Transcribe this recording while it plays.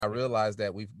I realized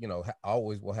that we've,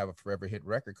 always will have a forever hit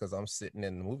record because I'm sitting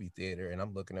in the movie theater and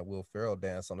I'm looking at Will Ferrell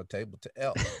dance on the table to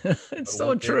Elf. It's But so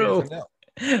there it is true. in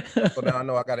Elf. So now I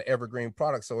know I got an evergreen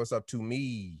product. So it's up to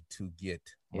me to get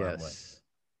my money. Yes.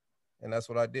 And that's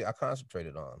what I did. I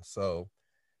concentrated on. So,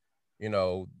 the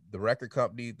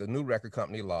new record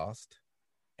company lost.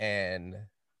 And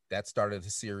that started a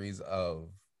series of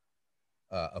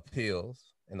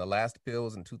appeals. And the last appeal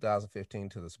was in 2015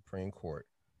 to the Supreme Court.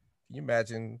 Can you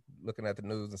imagine looking at the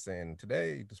news and saying,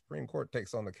 today the Supreme Court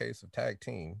takes on the case of Tag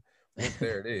Team? Whoop,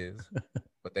 there it is.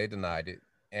 But they denied it.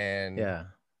 And Yeah.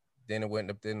 then they went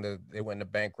into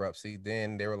bankruptcy.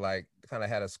 Then they were like kind of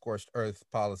had a scorched earth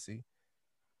policy.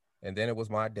 And then it was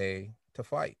my day to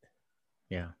fight.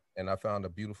 Yeah. And I found a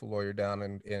beautiful lawyer down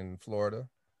in Florida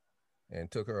and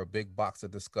took her a big box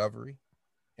of Discovery.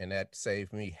 And that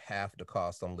saved me half the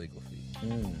cost on legal fees.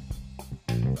 Mm.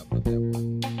 'Cause I put that work.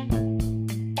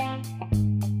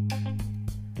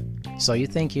 So you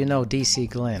think you know DC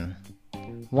Glenn,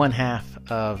 one half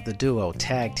of the duo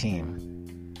Tag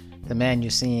Team, the man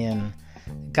you see in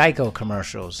Geico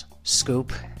commercials.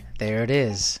 Scoop, there it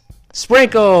is.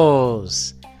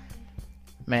 Sprinkles!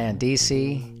 Man,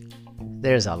 DC,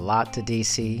 there's a lot to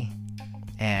DC,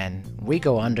 and we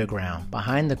go underground,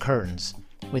 behind the curtains,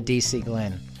 with DC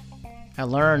Glenn. I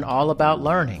learn all about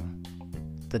learning,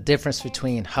 the difference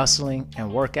between hustling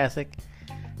and work ethic,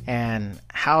 and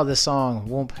how the song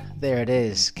Whoop, There It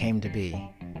Is came to be.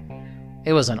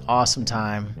 It was an awesome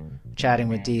time chatting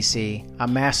with DC, a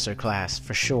masterclass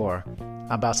for sure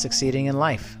about succeeding in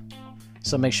life.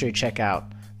 So make sure you check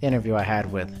out the interview I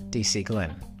had with DC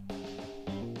Glenn.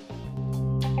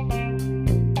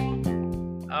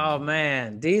 Oh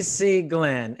man, DC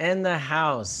Glenn in the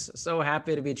house. So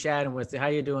happy to be chatting with you. How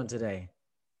you doing today?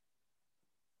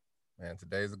 Man,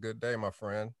 today's a good day, my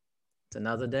friend. It's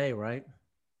another day, right?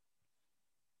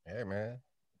 Hey, man.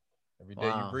 Every day you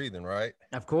Wow. breathing, right?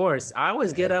 Of course. I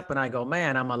always get up and I go,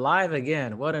 man, I'm alive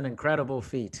again. What an incredible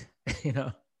feat. you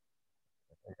know,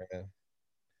 Man, I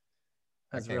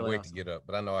that's can't really wait to awesome. get up,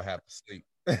 but I know I have to sleep.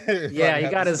 If I Yeah, didn't you have to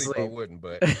got to sleep, I sleep. wouldn't,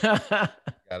 but gotta sleep.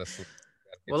 Gotta Well,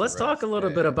 get your let's talk a rest. little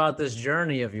bit Yeah. about this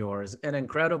journey of yours, an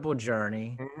incredible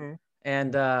journey. Hmm.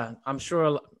 And I'm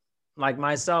sure, like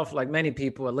myself, like many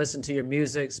people, would listen to your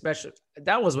music, especially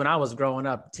that was when I was growing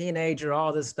up, teenager,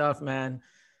 all this stuff, man,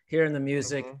 hearing the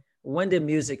music. Hmm. When did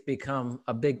music become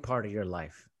a big part of your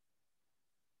life?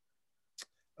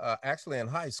 Actually, in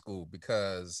high school,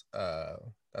 because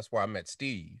that's where I met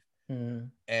Steve.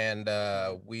 Mm,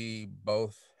 And we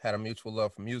both had a mutual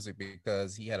love for music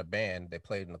because he had a band. They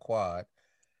played in the quad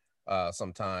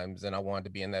sometimes, and I wanted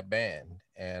to be in that band.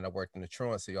 And I worked in the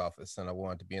truancy office, and I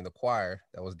wanted to be in the choir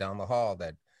that was down the hall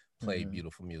that played mm,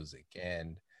 beautiful music.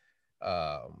 And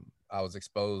I was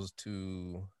exposed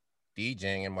to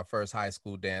DJing in my first high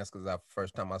school dance because that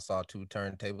first time I saw two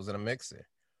turntables and a mixer,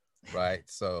 right?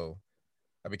 So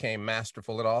I became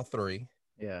masterful at all three.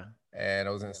 yeah. And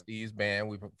I was in Steve's band.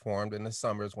 We performed in the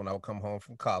summers when I would come home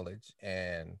from college,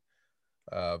 and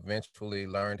eventually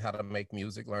learned how to make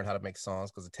music, learned how to make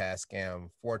songs because the Tascam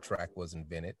 4-track was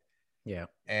invented. Yeah.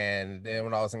 And then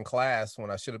when I was in class,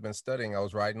 when I should have been studying, I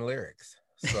was writing lyrics.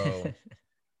 So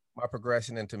my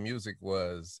progression into music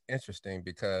was interesting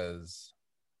because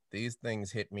these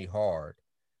things hit me hard,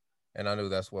 and I knew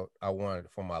that's what I wanted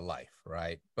for my life,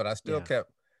 right? But I still yeah.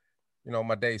 kept,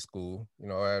 my day school.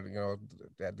 I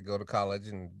had to go to college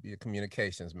and be a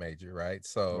communications major, right?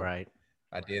 So Right.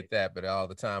 I did that, but all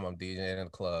the time I'm DJing in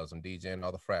the clubs, I'm DJing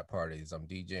all the frat parties, I'm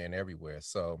DJing everywhere.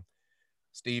 So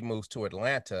Steve moves to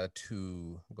Atlanta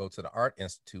to go to the Art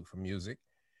Institute for Music,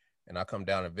 and I come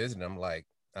down and visit him. Like,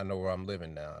 I know where I'm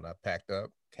living now, and I packed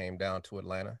up, came down to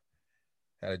Atlanta,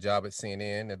 had a job at CNN,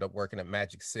 ended up working at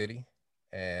Magic City,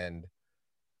 and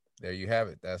there you have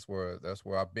it. That's where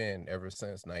I've been ever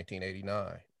since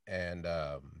 1989. And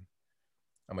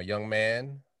I'm a young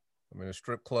man. I'm in a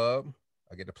strip club.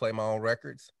 I get to play my own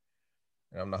records,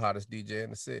 and I'm the hottest DJ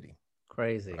in the city.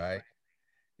 Crazy. Right?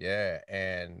 Yeah.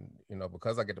 And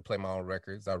because I get to play my own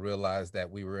records, I realized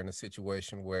that we were in a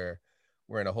situation where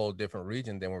we're in a whole different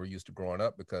region than we were used to growing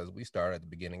up because we started at the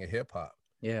beginning of hip hop.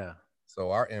 Yeah. So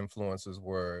our influences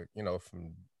were,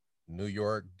 from New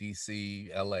York, DC,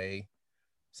 LA,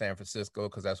 San Francisco,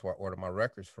 because that's where I order my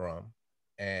records from.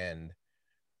 And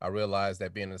I realized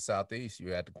that being in the Southeast, you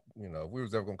had to, if we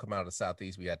was ever gonna come out of the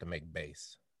Southeast, we had to make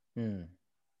bass. Mm.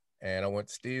 And I went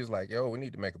to Steve's like, yo, we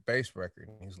need to make a bass record.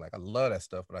 And he's like, I love that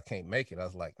stuff, but I can't make it. I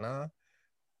was like, nah,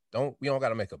 we don't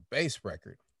gotta make a bass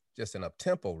record, just an up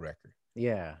tempo record.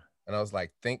 Yeah. And I was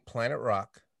like, think Planet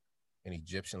Rock and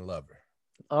Egyptian Lover.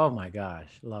 Oh my gosh,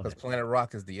 love Because it. Planet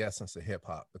Rock is the essence of hip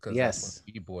hop, because that's when Yes.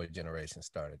 the B-boy generation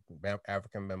started.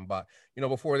 African Mbop.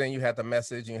 Before then you had The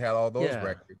Message and you had all those Yeah.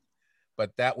 records,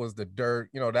 but that was the dirt,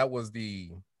 that was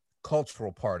the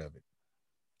cultural part of it,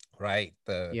 right?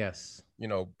 Yes.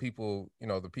 The people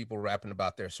rapping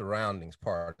about their surroundings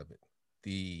part of it.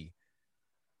 The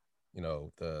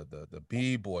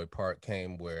B-boy part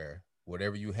came where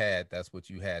whatever you had, that's what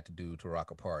you had to do to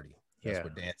rock a party. That's Yeah.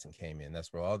 where dancing came in.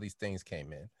 That's where all these things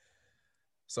came in.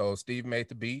 So Steve made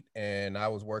the beat, and I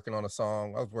was working on a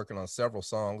song. I was working on several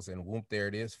songs, and Whoop There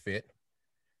It Is fit.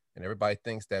 And everybody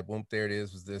thinks that Whoop There It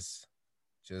Is was this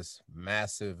just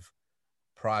massive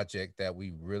project that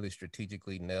we really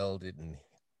strategically nailed it and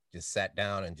just sat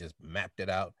down and just mapped it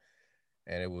out.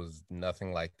 And it was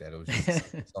nothing like that. It was just a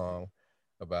simple song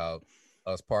about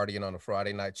us partying on a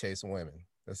Friday night chasing women.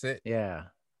 That's it. Yeah.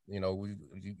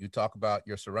 You talk about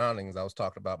your surroundings. I was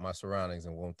talking about my surroundings,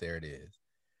 and Whoop There It Is.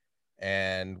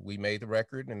 And we made the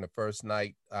record. And the first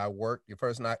night I worked,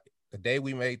 the day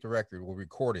we made the record, we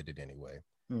recorded it anyway.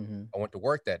 Mm-hmm. I went to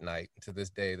work that night. To this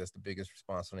day, that's the biggest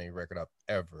response on any record I've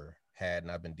ever had.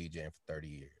 And I've been DJing for 30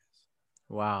 years.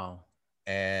 Wow.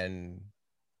 And,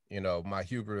 my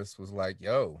hubris was like,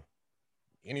 yo,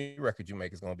 any record you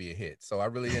make is going to be a hit. So I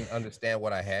really didn't understand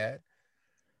what I had.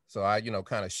 So I,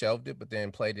 kind of shelved it, but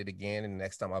then played it again. And the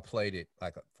next time I played it,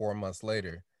 like 4 months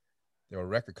later, there were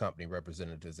record company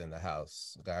representatives in the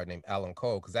house, a guy named Alan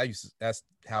Cole, because that's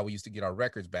how we used to get our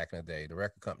records back in the day. The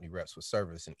record company reps with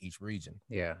service in each region.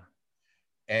 Yeah.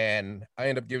 And I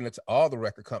ended up giving it to all the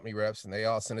record company reps, and they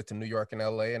all sent it to New York and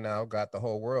LA, and now got the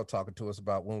whole world talking to us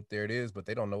about Whoop There It Is, but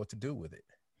they don't know what to do with it.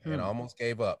 And I almost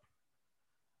gave up.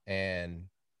 And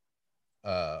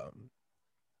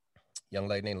young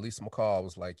lady named Lisa McCall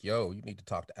was like, yo, you need to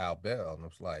talk to Al Bell. And I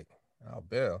was like, Al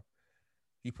Bell?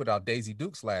 He put out Daisy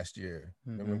Dukes last year.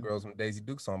 Remember the girls with Daisy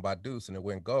Dukes song by Deuce, and it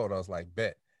went gold. I was like,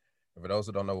 bet. And for those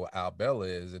who don't know what Al Bell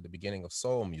is, at the beginning of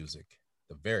soul music,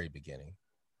 the very beginning,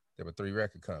 there were 3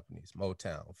 record companies: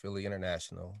 Motown, Philly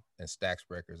International, and Stax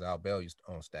Records. Al Bell used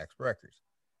to own Stax Records.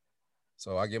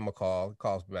 So I give him a call. He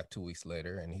calls me back 2 weeks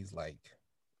later, and he's like,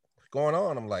 what's going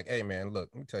on? I'm like, hey, man, look,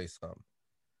 let me tell you something.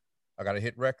 I got a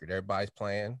hit record. Everybody's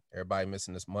playing. Everybody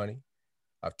missing this money.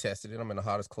 I've tested it. I'm in the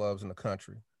hottest clubs in the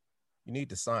country. You need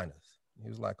to sign us. He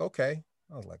was like, okay.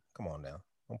 I was like, come on now,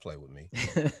 don't play with me.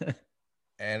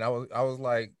 And I was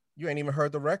like, you ain't even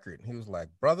heard the record. He was like,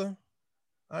 brother,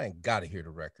 I ain't got to hear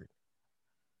the record.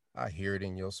 I hear it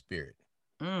in your spirit.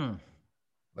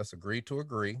 Let's agree to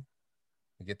agree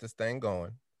and get this thing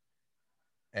going.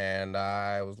 And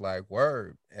I was like,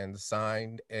 word, and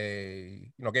signed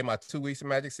gave my 2 weeks in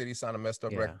Magic City, signed a messed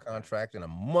up record contract. In a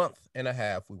month and a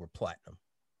half, we were platinum.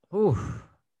 Ooh.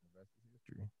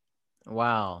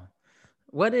 Wow.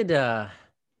 What did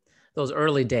those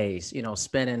early days,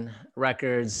 spinning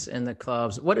records in the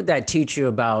clubs, what did that teach you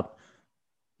about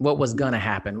what was going to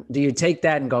happen? Do you take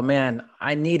that and go, man,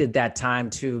 I needed that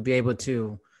time to be able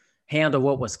to handle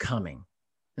what was coming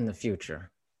in the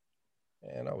future?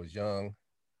 And I was young,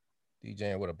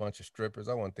 DJing with a bunch of strippers.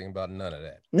 I wasn't thinking about none of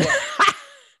that. But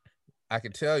I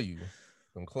can tell you,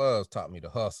 some clubs taught me to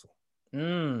hustle.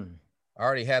 I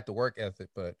already had the work ethic,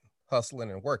 but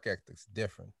hustling and work ethic is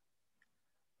different.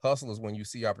 Hustle is when you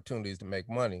see opportunities to make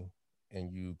money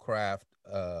and you craft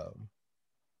a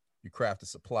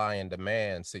supply and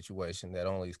demand situation that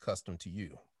only is custom to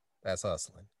you. That's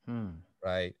hustling,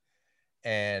 right?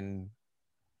 And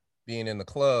being in the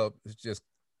club is just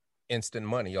instant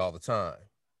money all the time.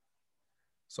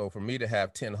 So for me to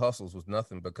have 10 hustles was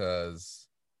nothing, because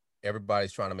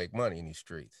everybody's trying to make money in these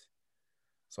streets.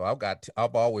 So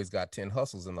I've always got 10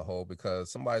 hustles in the hole,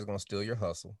 because somebody's going to steal your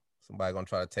hustle. Somebody's going to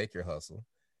try to take your hustle.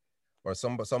 Or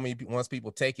once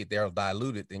people take it, they're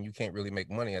diluted, then you can't really make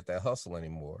money at that hustle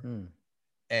anymore.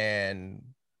 And,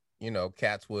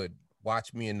 cats would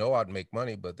watch me and know I'd make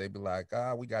money, but they'd be like,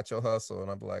 we got your hustle. And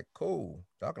I'd be like, cool,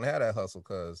 y'all can have that hustle,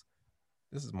 because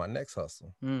this is my next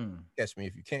hustle. Catch me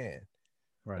if you can.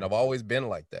 Right. And I've always been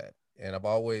like that. And I've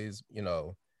always,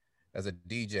 as a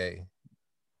DJ,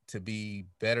 to be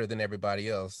better than everybody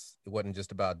else, it wasn't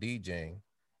just about DJing.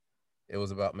 It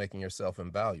was about making yourself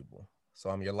invaluable. So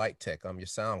I'm your light tech. I'm your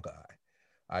sound guy.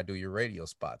 I do your radio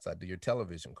spots. I do your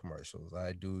television commercials.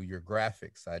 I do your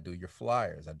graphics. I do your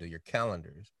flyers. I do your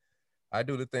calendars. I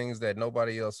do the things that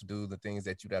nobody else do, the things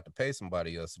that you'd have to pay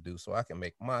somebody else to do, so I can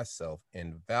make myself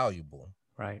invaluable.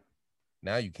 Right.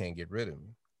 Now you can't get rid of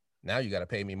me. Now you got to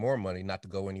pay me more money not to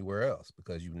go anywhere else,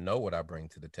 because you know what I bring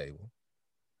to the table.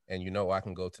 And I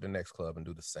can go to the next club and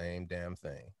do the same damn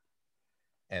thing.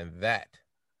 And that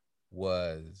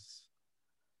was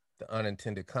the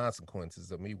unintended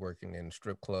consequences of me working in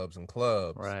strip clubs and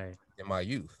clubs Right. in my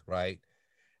youth, right?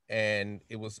 And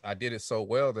I did it so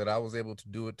well that I was able to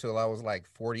do it till I was like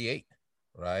 48,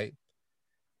 right?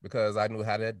 Because I knew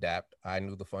how to adapt. I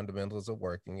knew the fundamentals of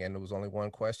working, and there was only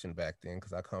one question back then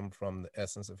because I come from the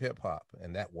essence of hip hop.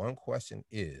 And that one question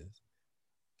is,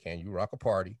 can you rock a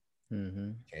party?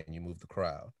 Mm-hmm. Can you move the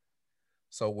crowd?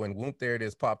 So when Whoop There It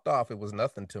Is popped off, it was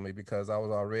nothing to me because I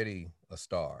was already a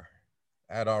star.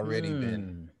 I had already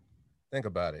been, Mm. think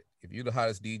about it. If you're the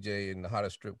hottest DJ in the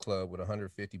hottest strip club with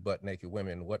 150 butt naked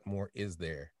women, what more is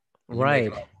there? And you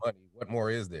making Right. all the money, what more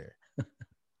is there?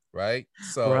 Right?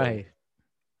 So, Right.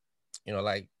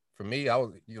 like for me, I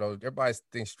was, everybody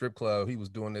thinks strip club, he was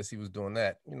doing this, he was doing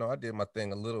that. I did my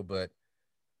thing a little, but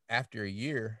after a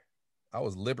year, I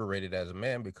was liberated as a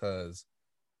man because,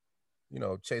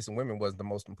 chasing women wasn't the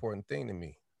most important thing to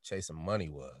me. Chasing money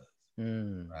was,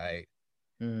 Mm. right?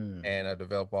 Mm. And I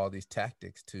developed all these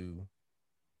tactics to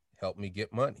help me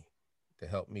get money, to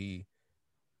help me,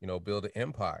 build an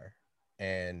empire.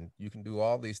 And you can do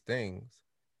all these things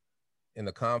in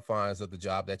the confines of the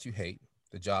job that you hate,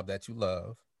 the job that you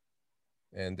love.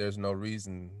 And there's no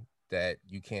reason that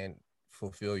you can't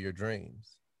fulfill your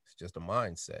dreams. It's just a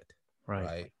mindset,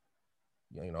 Right.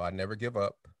 right? I never give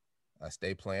up. I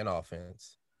stay playing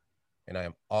offense, and I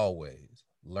am always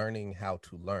learning how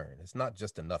to learn. It's not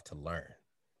just enough to learn.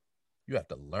 You have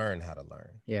to learn how to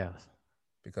learn Yeah.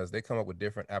 because they come up with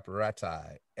different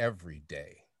apparati every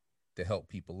day to help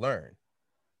people learn.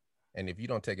 And if you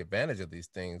don't take advantage of these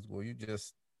things, well, you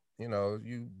just,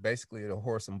 you basically a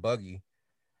horse and buggy,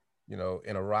 in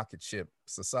a rocket ship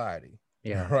society,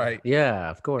 Yeah. right?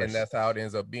 Yeah. Of And course. that's how it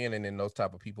ends up being. And then those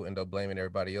type of people end up blaming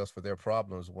everybody else for their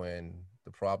problems when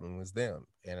the problem is them.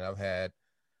 And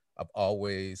I've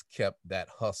always kept that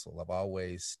hustle. I've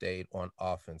always stayed on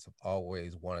offense. I've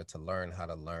always wanted to learn how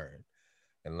to learn.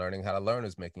 And learning how to learn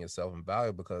is making yourself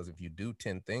invaluable because if you do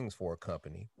 10 things for a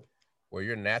company, well,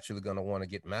 you're naturally going to want to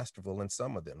get masterful in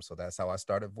some of them. So that's how I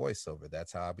started voiceover.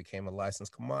 That's how I became a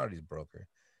licensed commodities broker.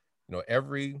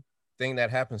 Everything that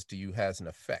happens to you has an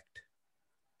effect.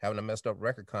 Having a messed up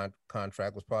record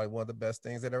contract was probably one of the best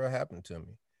things that ever happened to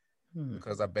me Hmm.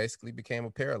 because I basically became a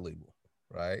paralegal,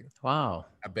 right? Wow.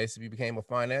 I basically became a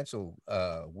financial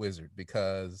wizard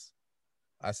because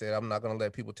I said, I'm not going to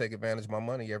let people take advantage of my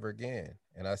money ever again.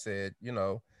 And I said,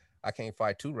 I can't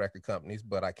fight two record companies,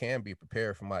 but I can be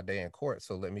prepared for my day in court.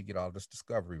 So let me get all this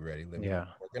discovery ready. Let me Yeah.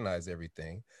 organize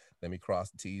everything. Let me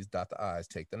cross the T's, dot the I's,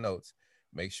 take the notes,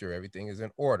 make sure everything is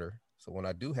in order. So when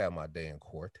I do have my day in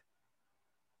court,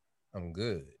 I'm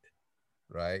good.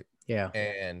 Right. Yeah.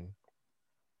 And,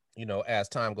 as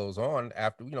time goes on,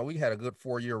 after, we had a good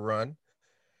 4-year run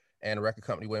and the record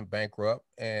company went bankrupt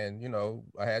and,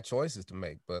 I had choices to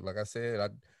make. But like I said, I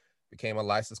became a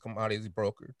licensed commodities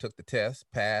broker, took the test,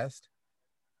 passed,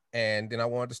 and then I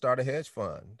wanted to start a hedge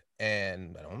fund.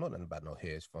 And I don't know nothing about no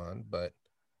hedge fund, but,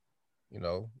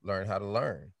 learn how to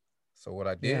learn. So what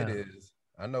I did Yeah. is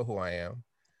I know who I am.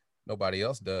 Nobody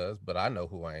else does, but I know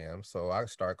who I am. So I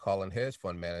start calling hedge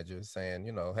fund managers saying,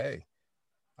 hey,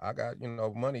 I got,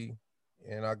 money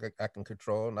and I can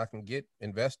control and I can get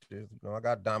investors. I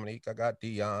got Dominique, I got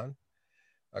Dion,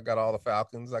 I got all the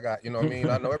Falcons. I got, what I mean?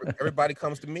 I know everybody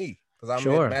comes to me because I'm in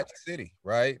Sure. Magic City,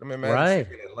 right? I'm in Magic Right.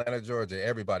 City, Atlanta, Georgia.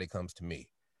 Everybody comes to me.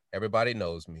 Everybody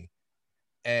knows me.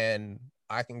 And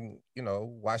I can,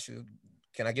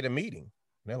 can I get a meeting?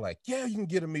 And they're like, yeah, you can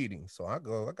get a meeting. So I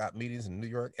got meetings in New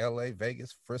York, LA,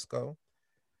 Vegas, Frisco.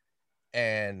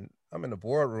 And I'm in the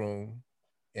boardroom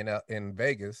in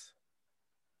Vegas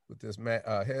with this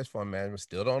hedge fund manager.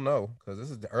 Still don't know because this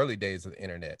is the early days of the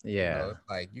internet. Yeah. It's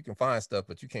like you can find stuff,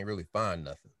 but you can't really find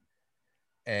nothing.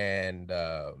 And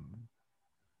I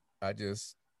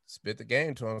just spit the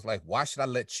game to him. I was like, why should I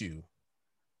let you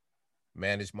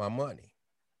manage my money?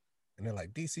 And they're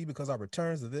like, DC, because our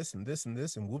returns are this and this and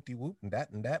this and whoop de whoop and that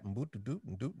and boot de doop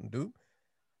and doop and doop.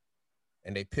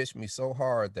 And they pitched me so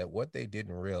hard that what they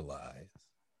didn't realize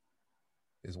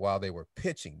is while they were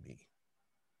pitching me,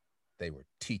 they were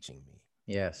teaching me.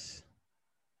 Yes.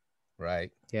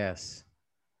 Right. Yes.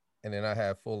 And then I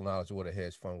had full knowledge of what a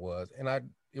hedge fund was. And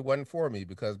it wasn't for me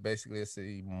because basically it's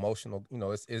the emotional,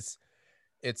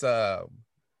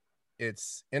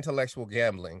 it's intellectual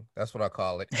gambling. That's what I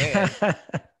call it. And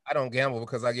I don't gamble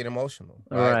because I get emotional,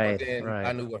 right? But Right. then I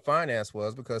Right. knew what finance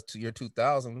was because to year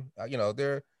 2000,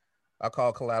 I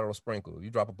call collateral sprinkle. You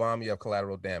drop a bomb, you have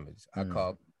collateral damage. I Mm.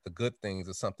 call the good things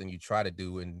is something you try to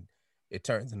do and it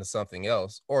turns into something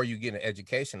else, or you get an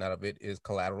education out of it is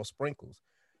collateral sprinkles.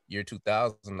 Year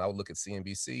 2000, I would look at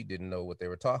CNBC, didn't know what they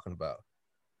were talking about.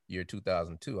 Year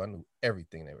 2002, I knew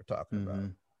everything they were talking about.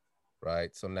 Mm-hmm.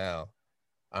 right? So now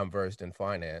I'm versed in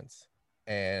finance,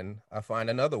 and I find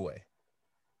another way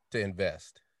to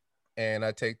invest. And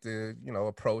I take the,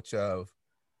 approach of,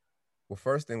 well,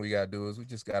 first thing we got to do is we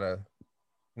just got to,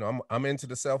 I'm into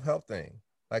the self-help thing,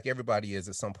 like everybody is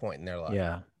at some point in their life,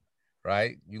 Yeah.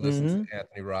 right? You listen to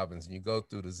Anthony Robbins, and you go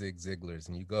through the Zig Ziglars,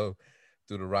 and you go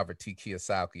through the Robert T.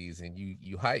 Kiyosaki's, and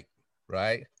you hype,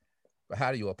 right? But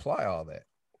how do you apply all that?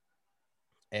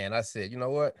 And I said, you know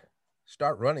what?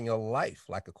 Start running your life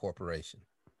like a corporation.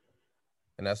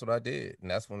 And that's what I did. And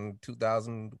that's when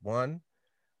 2001,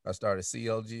 I started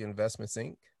CLG Investments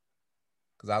Inc.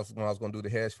 Because when I was going to do the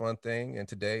hedge fund thing. And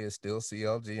today is still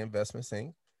CLG Investments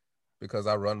Inc. because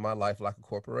I run my life like a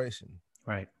corporation.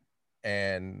 Right.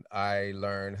 And I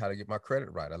learned how to get my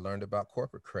credit right. I learned about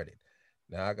corporate credit.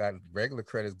 Now I got regular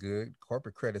credit's good.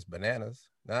 Corporate credit's bananas.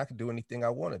 Now I can do anything I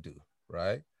want to do,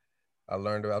 right? I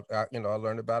learned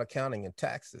about accounting and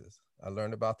taxes. I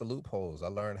learned about the loopholes. I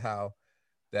learned how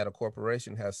that a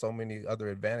corporation has so many other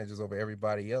advantages over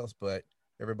everybody else, but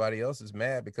everybody else is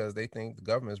mad because they think the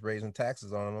government is raising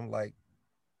taxes on them. Like,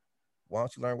 why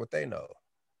don't you learn what they know?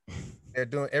 They're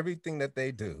doing everything that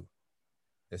they do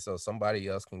is so somebody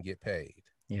else can get paid.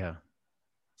 Yeah.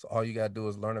 So all you got to do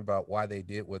is learn about why they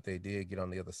did what they did, get on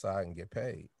the other side and get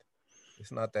paid.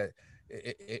 It's not that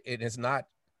it's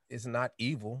not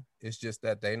evil. It's just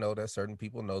that they know that certain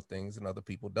people know things and other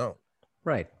people don't.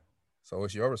 Right. So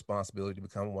it's your responsibility to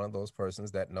become one of those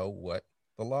persons that know what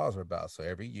the laws are about. So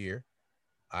every year,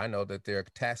 I know that there are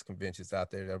tax conventions out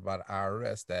there that are about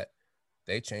IRS that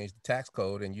they change the tax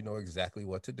code, and you know exactly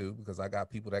what to do because I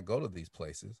got people that go to these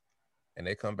places and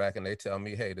they come back and they tell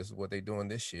me, hey, this is what they're doing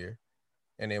this year.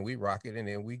 And then we rock it and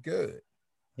then we good.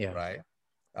 Yeah. Right.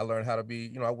 I learned how to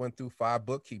be, I went through 5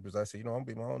 bookkeepers. I said, I'm gonna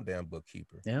be my own damn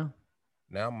bookkeeper. Yeah.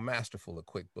 Now I'm masterful of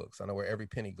QuickBooks. I know where every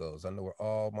penny goes. I know where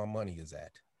all my money is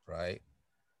at. Right.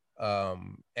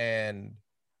 And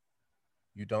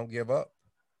you don't give up.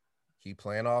 Keep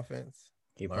playing offense.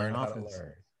 Keep Learn playing how offense. to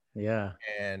learn. Yeah.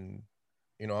 And,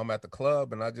 I'm at the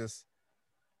club and I just,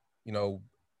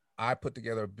 I put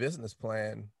together a business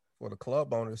plan for the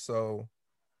club owners so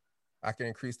I can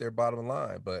increase their bottom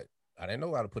line. But I didn't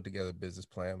know how to put together a business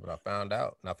plan, but I found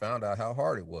out how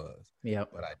hard it was. Yep.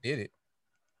 But I did it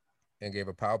and gave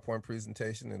a PowerPoint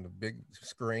presentation and a big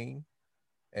screen.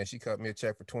 And she cut me a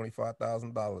check for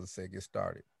 $25,000 and said, get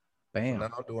started. Bam. So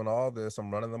now I'm doing all this.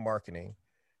 I'm running the marketing.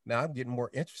 Now I'm getting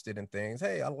more interested in things.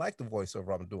 Hey, I like the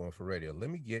voiceover I'm doing for radio. Let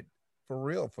me get for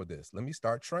real for this. Let me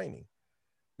start training.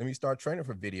 Let me start training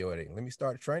for video editing. Let me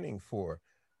start training for,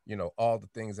 all the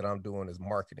things that I'm doing is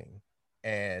marketing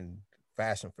and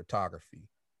fashion photography.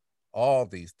 All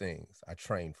these things I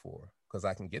train for because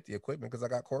I can get the equipment because I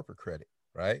got corporate credit,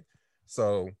 right?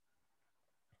 So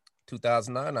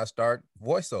 2009, I start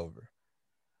voiceover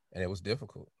and it was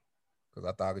difficult because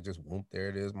I thought I could just whoop, there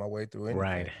it is, my way through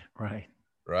anything. Right.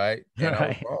 Right. And I was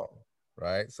Right. wrong.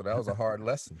 Right. So that was a hard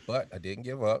lesson, but I didn't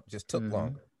give up, just took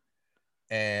longer.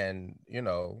 And,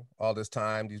 all this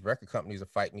time, these record companies are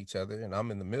fighting each other and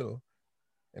I'm in the middle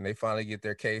and they finally get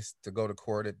their case to go to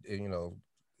court.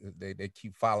 They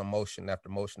keep filing motion after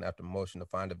motion after motion to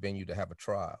find a venue to have a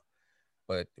trial.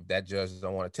 But if that judge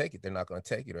don't want to take it, they're not going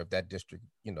to take it. Or if that district,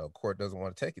 court doesn't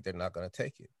want to take it, they're not going to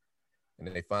take it. And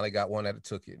then they finally got one that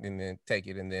took it and then take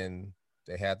it. And then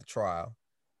they had the trial.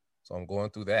 So I'm going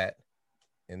through that.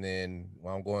 And then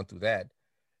while I'm going through that,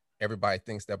 everybody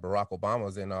thinks that Barack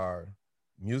Obama's in our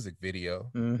music video,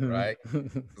 right?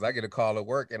 Because I get a call at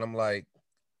work and I'm like,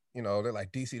 they're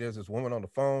like, DC, there's this woman on the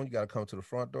phone. You got to come to the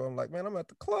front door. I'm like, man, I'm at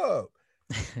the club.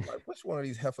 I'm like, which one of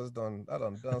these heifers done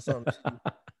something?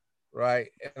 Right.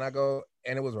 And I go,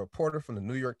 and it was a reporter from the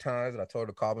New York Times. And I told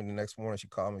her to call me the next morning. She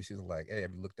called me. She was like, hey,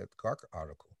 have you looked at the Gawker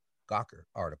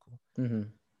article?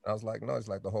 I was like, no, it's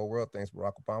like the whole world thinks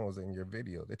Barack Obama was in your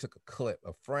video. They took a clip,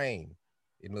 a frame.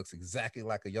 It looks exactly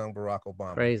like a young Barack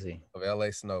Obama. Crazy. Of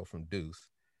L.A. Snow from Deuce.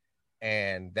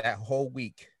 And that whole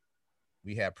week,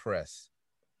 we had press,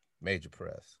 major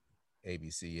press,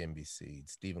 ABC, NBC,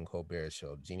 Stephen Colbert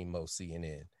Show, Jeannie Moe,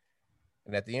 CNN.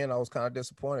 And at the end, I was kind of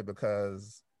disappointed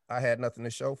because I had nothing to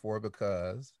show for it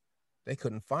because they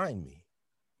couldn't find me.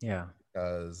 Yeah.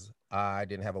 Because I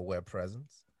didn't have a web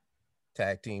presence.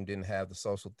 Tag team didn't have the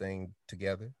social thing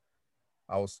together.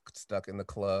 I was stuck in the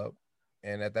club.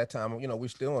 And at that time, we're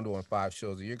still doing 5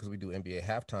 shows a year because we do NBA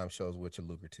halftime shows, which are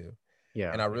lucrative.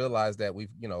 Yeah. And I realized that we've,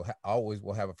 always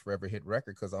will have a forever hit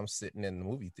record because I'm sitting in the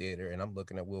movie theater and I'm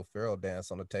looking at Will Ferrell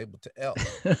dance on the table to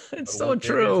Elf. It's so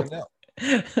true.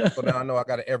 So now I know I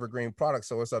got an evergreen product.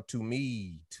 So it's up to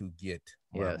me to get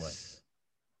my money.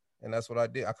 And that's what I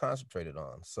did. I concentrated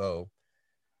on. So,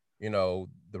 the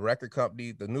record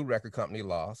company, the new record company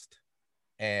lost,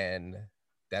 and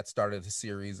that started a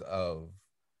series of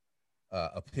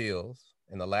appeals.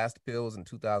 And the last appeal was in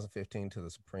 2015 to the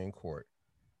Supreme Court.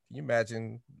 Can you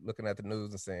imagine looking at the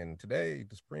news and saying, today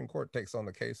the Supreme Court takes on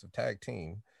the case of Tag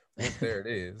Team? Whoop, there it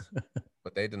is.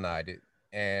 But they denied it.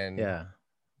 And Yeah.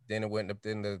 then it went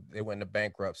into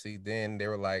bankruptcy. Then they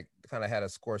were like, kind of had a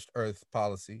scorched earth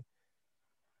policy.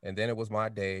 And then it was my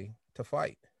day to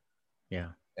fight.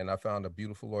 Yeah. And I found a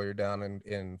beautiful lawyer down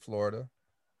in Florida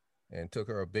and took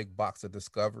her a big box of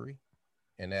Discovery.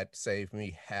 And that saved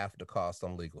me half the cost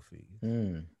on legal fees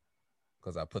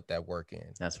because I put that work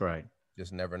in. That's right.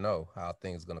 Just never know how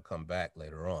things are going to come back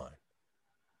later on.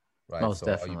 Right. Most So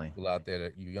definitely. all you people out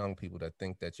there, you young people that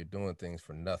think that you're doing things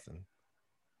for nothing,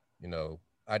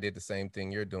 I did the same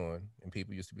thing you're doing. And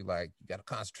people used to be like, you got to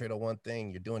concentrate on one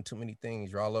thing. You're doing too many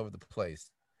things. You're all over the place.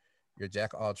 You're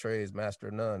jack of all trades, master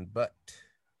of none. But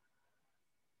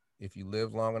if you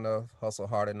live long enough, hustle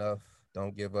hard enough,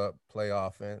 don't give up, play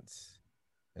offense,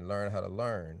 and learn how to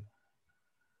learn,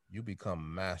 you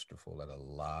become masterful at a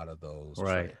lot of those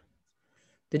Right. trades.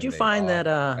 Did you find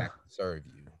that serve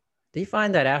you? Do you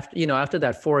find that after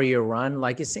that 4-year run,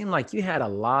 like it seemed like you had a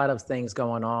lot of things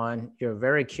going on. You're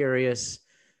very curious.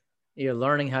 You're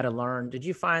learning how to learn. Did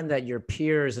you find that your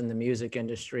peers in the music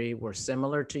industry were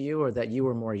similar to you, or that you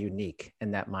were more unique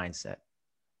in that mindset?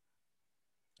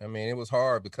 I mean, it was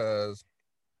hard because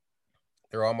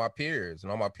they're all my peers,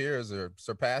 and all my peers are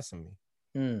surpassing me.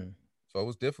 So it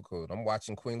was difficult. I'm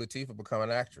watching Queen Latifah become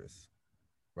an actress,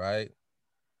 right?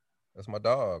 That's my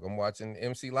dog. I'm watching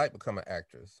MC Lyte become an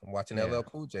actress. I'm watching LL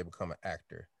Cool J become an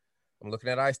actor. I'm looking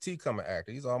at Ice-T become an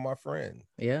actor. These are all my friends.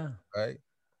 Yeah. Right?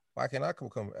 Why can't I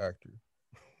become an actor?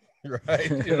 Right?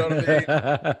 You know what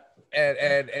I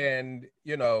mean?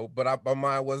 And but my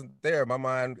mind wasn't there. My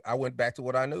mind, I went back to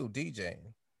what I knew,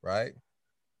 DJing, right?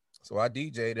 So I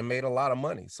DJ'd and made a lot of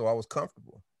money. So I was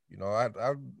comfortable. I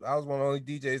was one of the only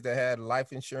DJs that had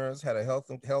life insurance, had a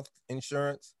health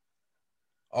insurance.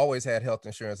 Always had health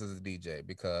insurance as a DJ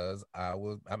because I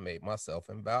made myself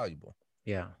invaluable.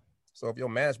 Yeah. So if your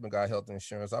management got health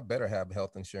insurance, I better have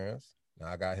health insurance. Now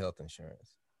I got health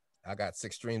insurance. I got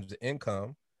 6 streams of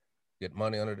income, get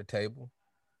money under the table.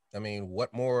 I mean,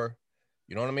 what more,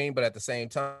 you know what I mean? But at the same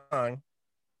time,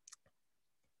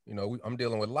 I'm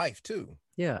dealing with life too.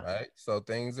 Yeah. Right. So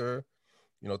things are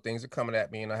coming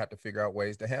at me and I have to figure out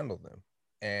ways to handle them.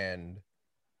 And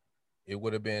it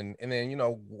would have been, and then,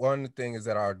 one thing is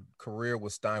that our career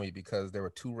was stymied because there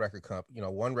were 2 record companies,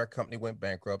 one record company went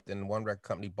bankrupt and one record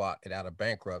company bought it out of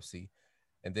bankruptcy.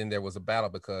 And then there was a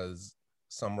battle because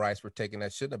some rights were taken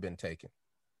that shouldn't have been taken.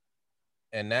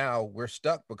 And now we're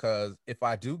stuck because if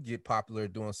I do get popular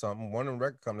doing something, one of the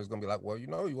record companies is going to be like, well, you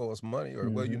owe us money, or,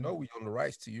 well, we own the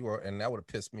rights to you, and that would have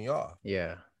pissed me off.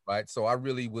 Yeah. Right. So I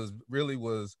really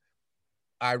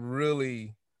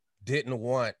didn't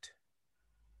want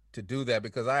to do that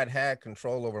because I had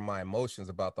control over my emotions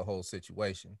about the whole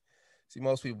situation. See,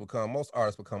 most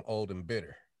artists become old and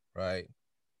bitter, right?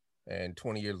 And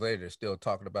 20 years later, they're still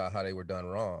talking about how they were done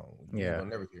wrong. You're gonna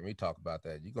never hear me talk about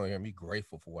that. You're gonna hear me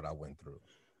grateful for what I went through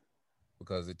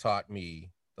because it taught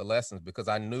me the lessons. Because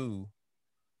I knew,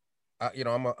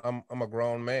 I'm a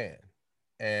grown man,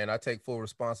 and I take full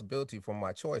responsibility for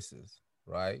my choices,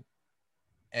 right?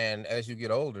 And as you get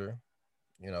older,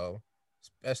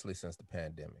 especially since the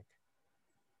pandemic,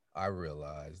 I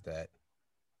realized that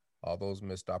all those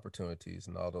missed opportunities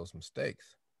and all those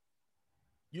mistakes,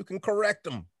 you can correct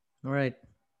them. Right.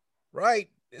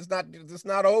 Right. It's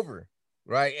not over.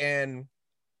 Right. And,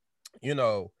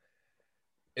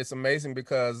 it's amazing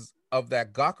because of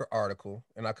that Gawker article,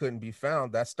 and I couldn't be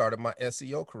found, that started my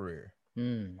SEO career.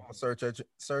 I'm a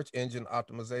search engine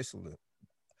optimization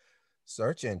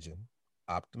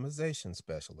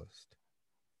specialist.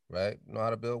 Right? Know how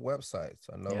to build websites.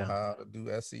 I know how to do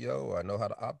SEO. I know how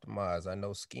to optimize. I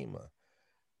know schema.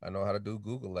 I know how to do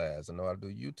Google ads. I know how to do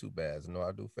YouTube ads. I know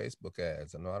how to do Facebook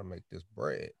ads. I know how to make this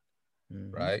bread.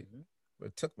 Right? But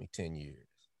it took me 10 years.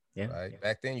 Yeah. Right?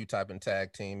 Back then you type in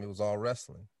tag team, it was all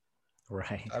wrestling.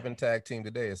 Right. Type in tag team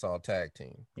today, it's all tag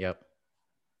team. Yep.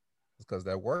 It's because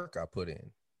that work I put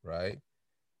in. Right?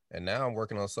 And now I'm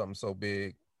working on something so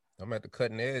big. I'm at the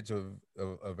cutting edge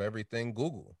of everything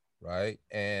Google. Right.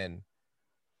 And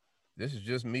this is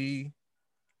just me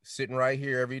sitting right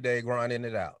here every day, grinding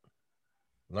it out,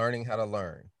 learning how to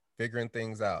learn, figuring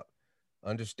things out,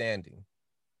 understanding,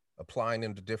 applying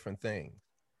them to different things.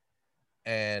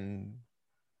 And,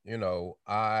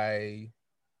 I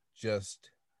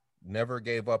just never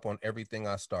gave up on everything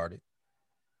I started.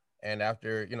 And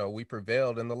after, we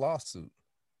prevailed in the lawsuit.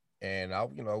 And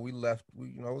we left.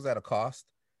 It was at a cost.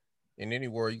 In any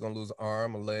war, you're gonna lose an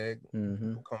arm, a leg,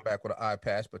 Mm-hmm. come back with an eye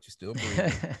patch, but you're still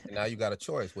breathing. And now you got a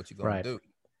choice what you're gonna Right. do.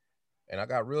 And I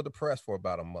got real depressed for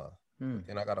about a month. Mm. But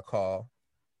then I got a call.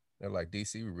 They're like,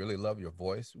 DC, we really love your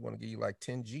voice. We want to give you like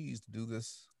 10 G's to do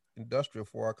this industrial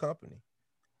for our company.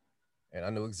 And I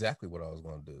knew exactly what I was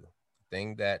going to do. The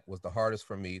thing that was the hardest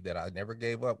for me that I never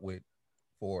gave up with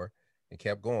for and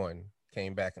kept going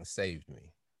came back and saved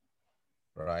me.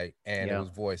 Right. And it Yeah. was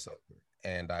voiceover.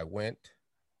 And I went,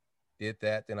 did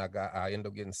that. Then I ended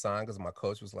up getting signed because my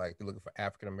coach was like, they're looking for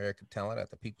African American talent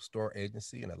at the People Store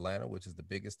Agency in Atlanta, which is the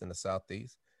biggest in the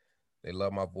Southeast. They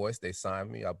love my voice. They signed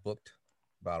me. I booked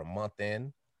about a month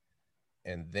in.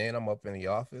 And then I'm up in the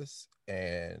office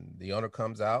and the owner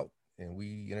comes out and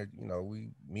we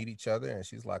meet each other and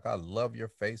she's like, I love your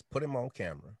face. Put him on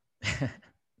camera.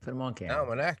 Put him on Now camera.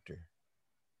 I'm an actor.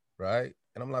 Right.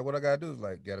 And I'm like, what I got to do is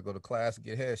like, got to go to class and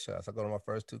get headshots. I go to my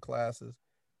first 2 classes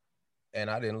and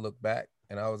I didn't look back.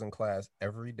 And I was in class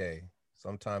every day,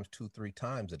 sometimes 2-3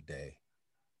 times a day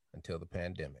until the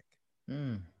pandemic.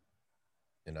 Mm.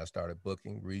 And I started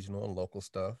booking regional and local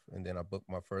stuff. And then I booked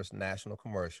my first national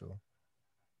commercial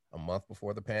a month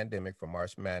before the pandemic for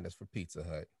March Madness for Pizza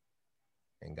Hut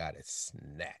and got it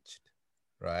snatched,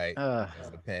 right? Because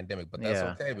of the pandemic. But that's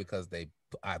Yeah. okay because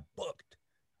I booked.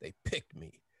 They picked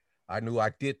me. I knew I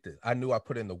did this. I knew I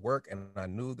put in the work and I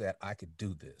knew that I could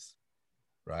do this,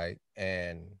 right?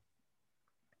 And,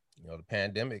 the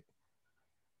pandemic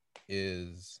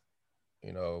is,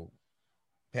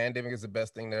 pandemic is the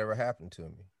best thing that ever happened to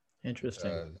me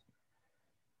Interesting. because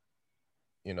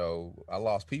I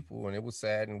lost people and it was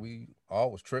sad and we all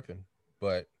was tripping,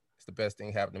 but it's the best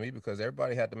thing happened to me because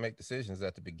everybody had to make decisions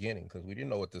at the beginning because we didn't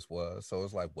know what this was. So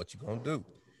it's like, what you gonna do?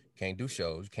 You can't do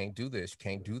shows, you can't do this, you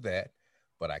can't do that,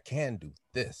 but I can do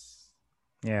this.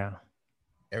 Yeah.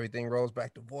 Everything rolls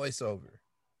back to voiceover,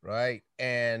 right?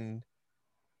 And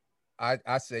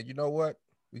I said, you know what?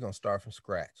 We're gonna start from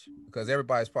scratch because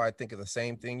everybody's probably thinking the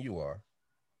same thing you are.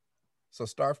 So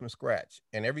start from scratch.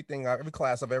 And every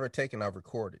class I've ever taken, I've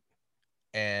recorded.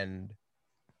 And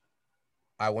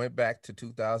I went back to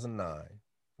 2009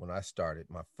 when I started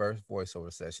my first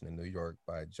voiceover session in New York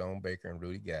by Joan Baker and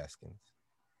Rudy Gaskins.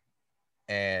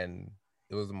 And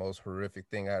it was the most horrific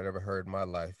thing I'd ever heard in my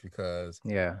life because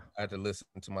Yeah. I had to listen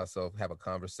to myself have a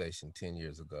conversation 10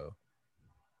 years ago.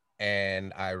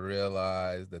 And I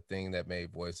realized the thing that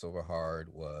made voiceover hard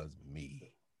was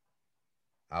me.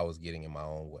 I was getting in my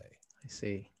own way. I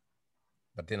see.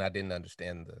 But then I didn't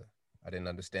understand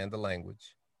the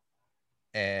language.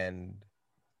 And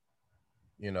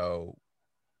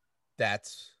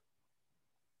that's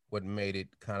what made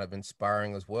it kind of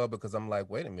inspiring as well because I'm like,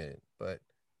 wait a minute, but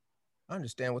I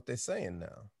understand what they're saying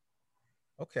now.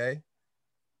 Okay,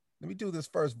 let me do this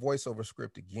first voiceover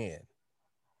script again.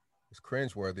 It's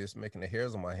cringeworthy. It's making the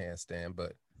hairs on my hand stand,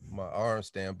 but my arms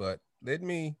stand. But let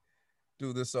me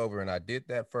do this over. And I did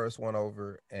that first one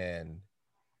over and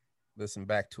listened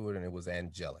back to it, and it was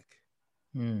angelic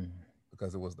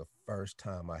because it was the first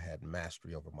time I had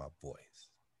mastery over my voice,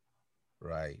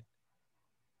 right?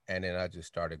 And then I just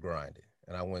started grinding,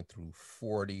 and I went through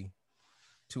 40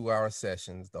 2-hour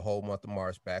sessions the whole month of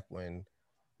March, back when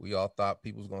we all thought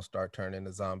people was gonna start turning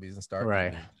into zombies and start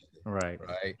Right. eating each other, Right.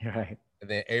 right? Right. And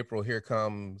then April, here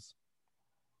comes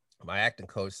my acting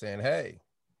coach saying, "Hey,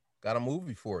 got a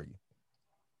movie for you."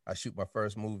 I shoot my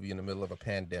first movie in the middle of a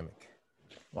pandemic,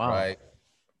 Wow. right?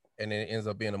 And then it ends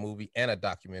up being a movie and a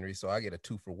documentary, so I get a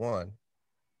 2-for-1.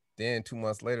 Then 2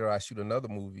 months later, I shoot another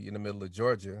movie in the middle of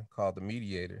Georgia called The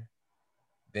Mediator.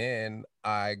 Then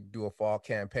I do a fall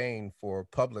campaign for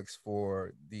Publix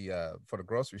for the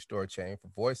grocery store chain for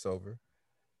voiceover.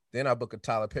 Then I book a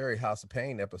Tyler Perry House of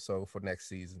Pain episode for next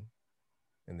season.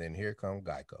 And then here come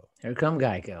Geico. Here come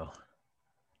Geico.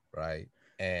 Right.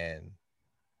 And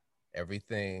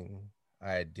everything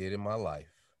I did in my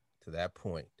life to that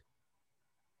point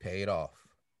paid off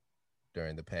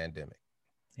during the pandemic.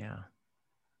 Yeah.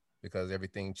 Because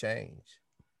everything changed.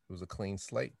 It was a clean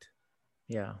slate.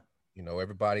 Yeah.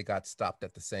 Everybody got stopped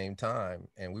at the same time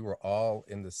and we were all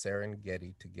in the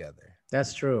Serengeti together.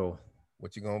 That's true.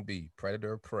 What you gonna be,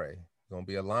 predator or prey? You gonna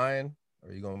be a lion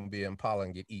or you gonna be an impala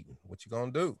and get eaten? What you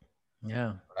gonna do?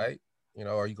 Yeah. Right?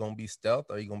 Are you gonna be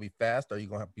stealth? Are you gonna be fast? Are you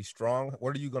gonna be strong?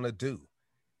 What are you gonna do?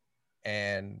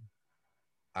 And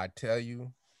I tell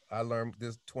you, I learned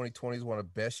this 2020 is one of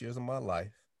the best years of my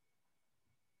life.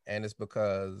 And it's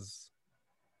because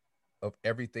of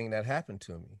everything that happened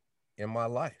to me in my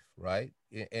life, right?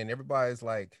 And everybody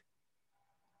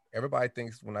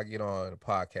thinks when I get on a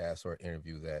podcast or an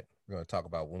interview that we're going to talk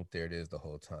about Womb There It Is the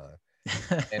whole time.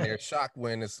 And they're shocked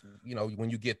when it's, when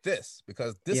you get this,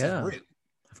 because this is Yeah, real, of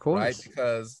right? course.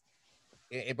 Because,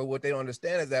 but what they don't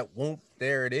understand is that whoop,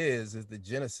 there it is the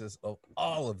genesis of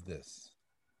all of this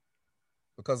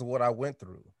because of what I went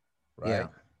through, Yeah. right?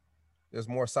 There's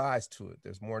more sides to it.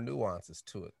 There's more nuances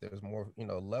to it. There's more,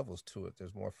 levels to it.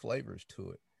 There's more flavors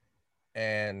to it.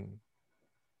 And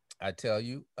I tell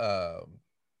you,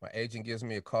 my agent gives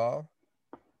me a call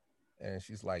and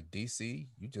she's like, DC,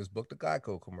 you just booked a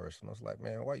Geico commercial. And I was like,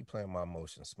 man, why are you playing my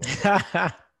emotions, Smoke?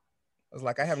 I was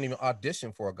like, I haven't even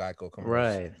auditioned for a Geico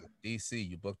commercial. Right. Like, DC,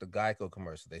 you booked a Geico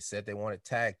commercial. They said they wanted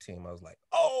tag team. I was like,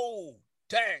 oh,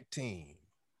 tag team.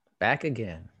 Back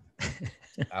again.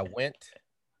 I went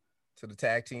to the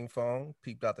tag team phone,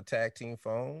 peeped out the tag team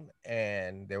phone,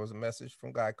 and there was a message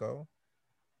from Geico,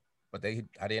 but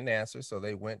I didn't answer. So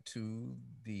they went to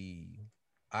the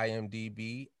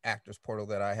IMDb actors portal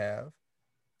that I have,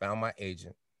 found my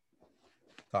agent,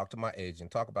 talked to my agent,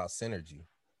 talk about synergy.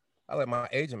 I let my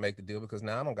agent make the deal because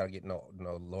now I don't got to get no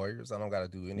lawyers. I don't got to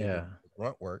do any of the Yeah.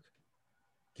 grunt work.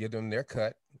 Give them their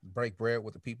cut, break bread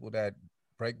with the people that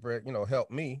break bread,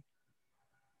 help me.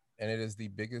 And it is the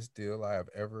biggest deal I have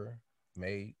ever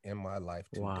made in my life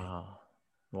to date. Wow.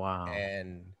 Wow.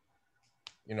 And,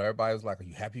 everybody was like, are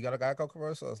you happy you got a Geico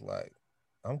commercial? I was like,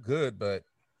 I'm good, but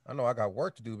I know I got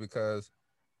work to do because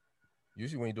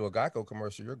usually when you do a Geico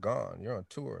commercial, you're gone. You're on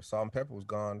tour. Salt and Pepper was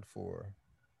gone for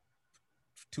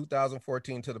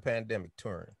 2014 to the pandemic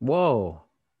touring Whoa.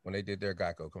 when they did their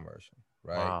Geico commercial,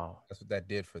 right? Wow. That's what that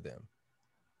did for them.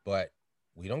 But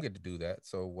we don't get to do that.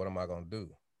 So what am I going to do?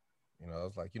 I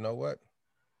was like, you know what?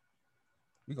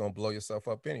 We're going to blow yourself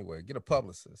up anyway. Get a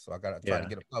publicist. So I got to try to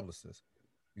get a publicist.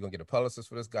 You're going to get a publicist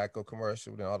for this Geico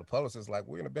commercial. Then all the publicists like,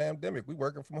 we're in a pandemic. We're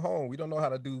working from home. We don't know how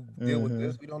to deal with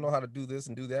this. We don't know how to do this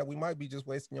and do that. We might be just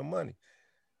wasting your money.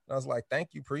 And I was like,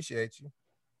 thank you. Appreciate you.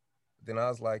 Then I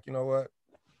was like, you know what?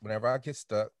 Whenever I get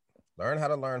stuck, learn how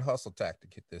to learn hustle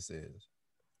tactic. This is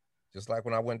just like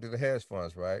when I went to the hedge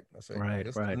funds, right? I said,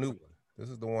 this is the new one. This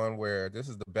is the one where this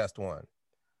is the best one.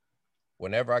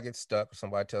 Whenever I get stuck,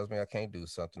 somebody tells me I can't do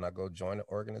something, I go join an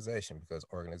organization because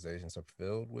organizations are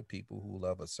filled with people who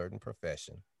love a certain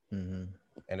profession and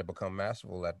they become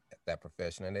masterful at that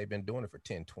profession. And they've been doing it for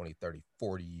 10, 20, 30,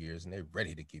 40 years and they're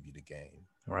ready to give you the game.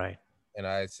 Right. And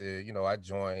I said, I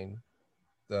joined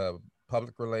the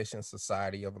Public Relations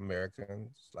Society of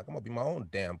Americans. Like, I'm going to be my own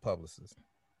damn publicist.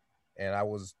 And I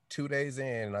was 2 days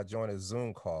in and I joined a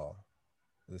Zoom call,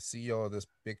 the CEO of this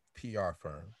big PR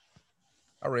firm.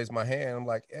 I raised my hand. I'm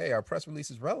like, hey, our press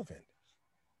release is relevant.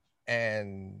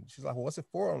 And she's like, well, what's it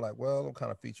for? I'm like, well, I'm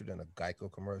kind of featured in a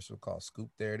Geico commercial called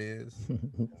Scoop. There it is.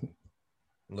 I'm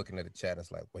looking at the chat.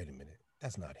 It's like, wait a minute.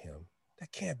 That's not him.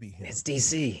 That can't be him. It's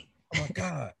DC. Oh my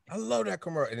God. I love that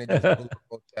commercial. And it just blew the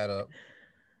whole chat up.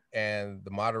 And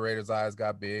the moderator's eyes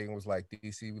got big and was like,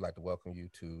 DC, we'd like to welcome you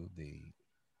to the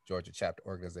Georgia chapter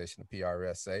organization, the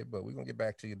PRSA, but we're going to get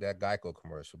back to you that Geico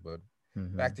commercial. But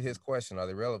back to his question, are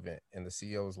they relevant? And the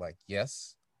CEO was like,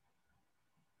 yes,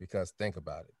 because think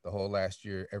about it. The whole last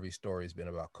year, every story has been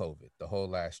about COVID. The whole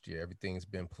last year, everything's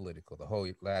been political. The whole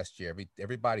last year,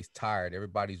 everybody's tired.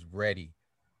 Everybody's ready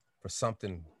for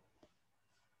something.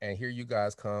 And here you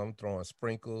guys come throwing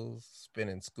sprinkles,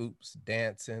 spinning scoops,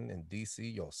 dancing, and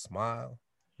DC, your smile.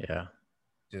 Yeah.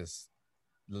 Just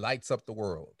lights up the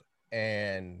world.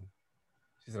 And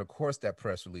she said, of course, that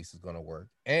press release is going to work.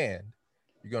 And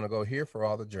you're going to go here for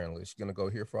all the journalists. You're going to go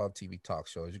here for all the TV talk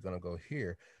shows. You're going to go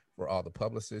here for all the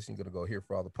publicists. You're going to go here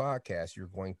for all the podcasts. You're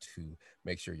going to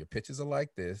make sure your pitches are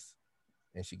like this.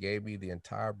 And she gave me the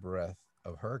entire breadth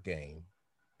of her game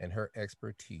and her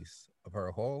expertise of her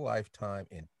whole lifetime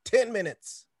in 10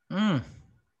 minutes. And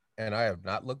I have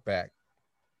not looked back.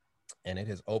 And it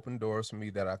has opened doors for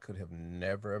me that I could have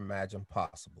never imagined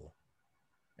possible.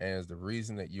 And it's the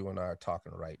reason that you and I are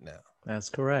talking right now. That's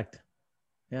correct.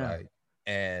 Yeah. Right.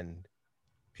 And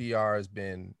PR has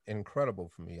been incredible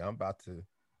for me. I'm about to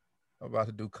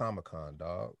do Comic-Con,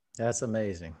 dog. That's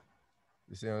amazing.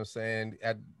 You see what I'm saying?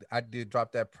 I did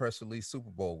drop that press release Super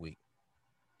Bowl week.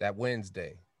 That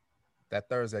Wednesday. That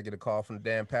Thursday, I get a call from the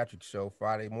Dan Patrick Show.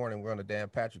 Friday morning, we're on the Dan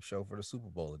Patrick Show for the Super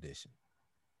Bowl edition.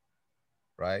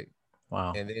 Right?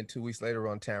 Wow. And then 2 weeks later, we're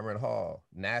on Tamron Hall.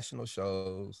 National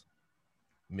shows,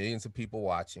 millions of people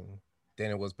watching.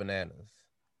 Then it was bananas.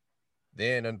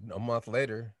 Then a month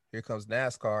later, here comes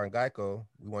NASCAR and Geico.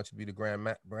 We want you to be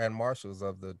the grand marshals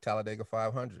of the Talladega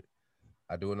 500.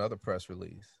 I do another press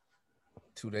release.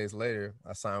 2 days later,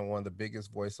 I sign one of the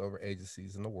biggest voiceover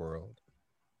agencies in the world.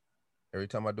 Every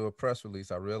time I do a press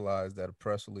release, I realize that a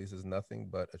press release is nothing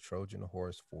but a Trojan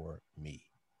horse for me.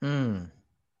 Then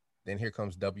here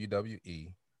comes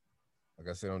WWE. Like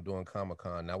I said, I'm doing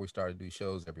Comic-Con. Now we started to do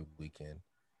shows every weekend.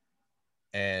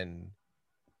 And,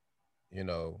 you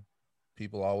know,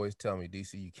 people always tell me,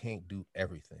 DC, you can't do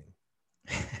everything.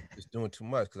 It's doing too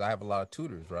much because I have a lot of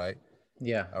tutors, right?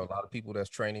 Yeah. I have a lot of people that's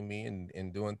training me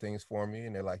and doing things for me.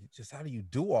 And they're like, just how do you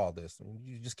do all this? I mean,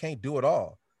 you just can't do it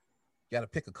all. You got to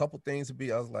pick a couple things to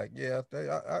be. I was like, yeah,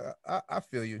 I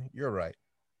feel you. You're right.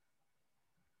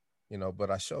 You know, but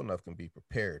I sure enough can be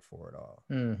prepared for it all.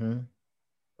 Mm-hmm.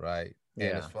 Right.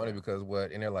 And it's funny because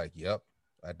and they're like, yep,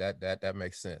 that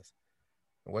makes sense.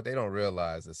 And what they don't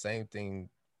realize, the same thing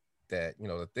that, you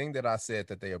know, the thing that I said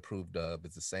that they approved of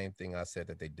is the same thing I said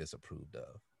that they disapproved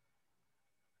of.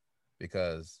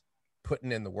 Because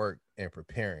putting in the work and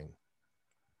preparing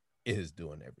is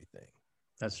doing everything.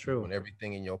 That's true. Doing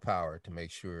everything in your power to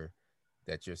make sure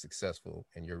that you're successful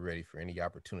and you're ready for any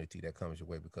opportunity that comes your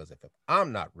way. Because if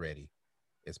I'm not ready,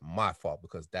 it's my fault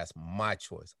because that's my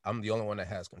choice. I'm the only one that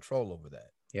has control over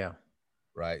that. Yeah.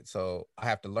 Right. So I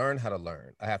have to learn how to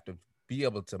learn. I have to be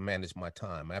able to manage my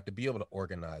time. I have to be able to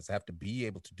organize. I have to be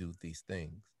able to do these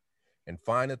things and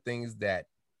find the things that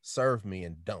serve me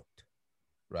and don't.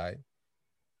 Right.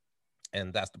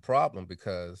 And that's the problem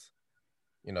because,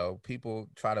 you know, people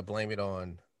try to blame it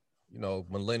on, you know,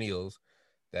 millennials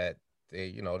that they,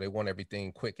 you know, they want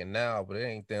everything quick and now, but it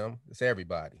ain't them. It's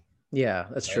everybody. Yeah,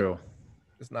 that's right? true.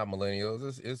 It's not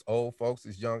millennials. It's old folks.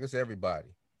 It's young. It's everybody.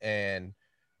 And,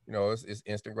 you know, it's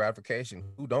instant gratification.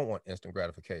 Who don't want instant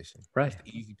gratification? Right. It's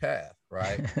the easy path,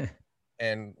 right?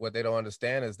 And what they don't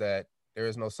understand is that there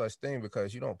is no such thing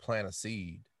because you don't plant a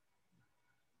seed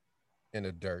in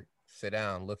the dirt, sit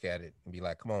down, look at it, and be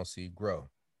like, come on, seed, grow,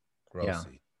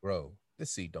 seed, grow. This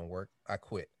seed don't work. I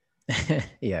quit.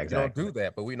 Yeah, exactly. You don't do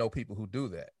that, but we know people who do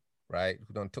that, right?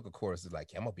 Who done took a course is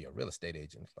like, yeah, I'm gonna be a real estate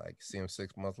agent. Like, see him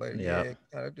 6 months later. Yeah,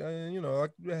 you know,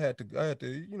 I had to,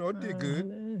 you know, it did good.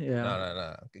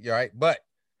 No. You're right, but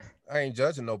I ain't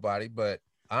judging nobody. But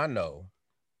I know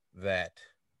that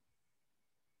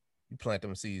you plant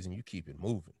them seeds and you keep it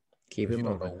moving. You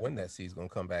don't know when that seed's gonna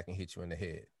come back and hit you in the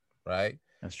head, right?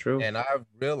 That's true. And I've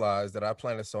realized that I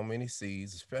planted so many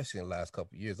seeds, especially in the last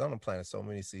couple of years. I've planted so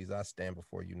many seeds. I stand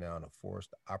before you now in a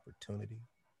forest of opportunity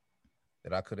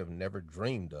that I could have never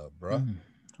dreamed of, bro.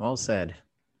 Well said.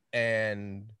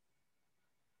 And,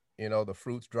 you know, the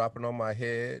fruit's dropping on my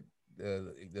head.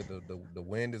 The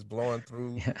wind is blowing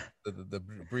through. The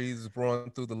breeze is blowing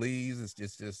through the leaves.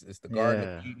 It's the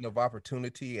garden of Eden of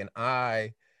opportunity. And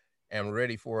I am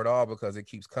ready for it all because it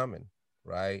keeps coming,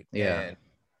 right? Yeah. And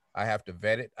I have to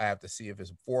vet it. I have to see if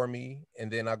it's for me, and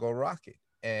then I go rock it.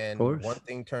 And one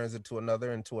thing turns into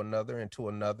another, into another, into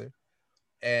another.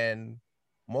 And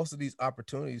most of these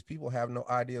opportunities, people have no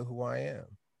idea who I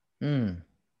am.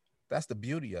 That's the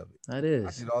beauty of it. That is.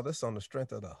 I did all this on the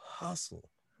strength of the hustle.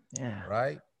 Yeah.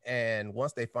 Right. And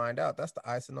once they find out, that's the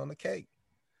icing on the cake.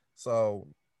 So,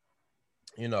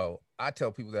 you know, I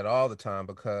tell people that all the time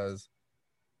because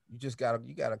you just gotta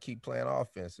keep playing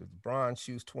offense. If LeBron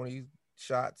shoots 20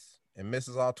 shots and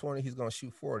misses all 20, he's gonna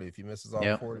shoot 40. If he misses all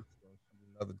 40, he's gonna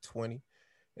shoot another 20,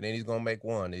 and then he's gonna make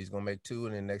one, and he's gonna make two,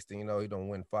 and then next thing you know, he's gonna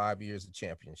win 5 years of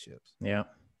championships. Yeah,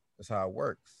 that's how it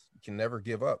works. You can never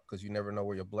give up because you never know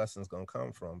where your blessing's gonna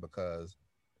come from because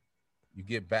you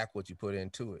get back what you put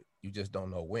into it. You just don't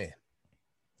know when.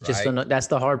 Just don't know. That's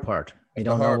the hard part. You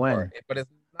don't know when. But it's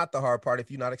not the hard part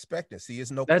if you're not expecting. See, it's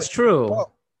no. That's true.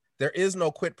 There is no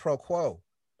quid pro quo.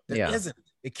 There isn't.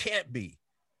 It can't be,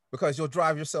 because you'll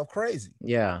drive yourself crazy.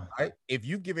 Yeah. Right. If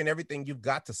you've given everything you've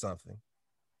got to something,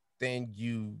 then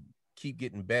you keep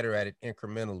getting better at it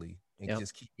incrementally, and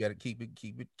just keep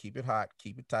it hot,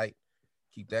 keep it tight,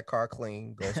 keep that car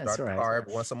clean. Go start the car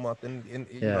once a month, and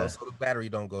you know, so the battery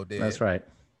don't go dead. That's right.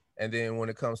 And then when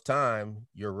it comes time,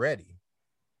 you're ready.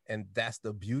 And that's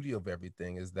the beauty of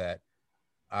everything, is that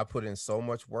I put in so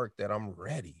much work that I'm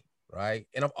ready. Right.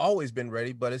 And I've always been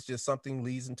ready, but it's just something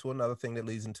leads into another thing that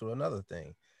leads into another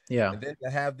thing. Yeah. And then to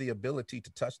have the ability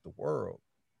to touch the world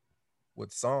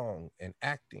with song and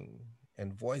acting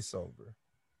and voiceover,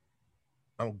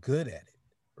 I'm good at it.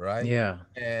 Right. Yeah.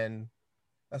 And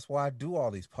that's why I do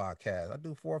all these podcasts. I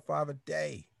do 4 or 5 a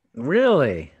day.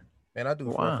 Really? And I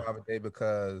do 4 or 5 a day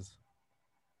because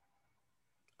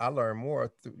I learn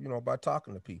more through, you know, by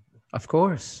talking to people. Of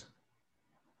course.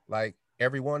 Like,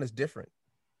 everyone is different.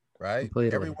 Right.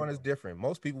 Completely. Everyone is different.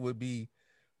 Most people would be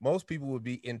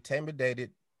intimidated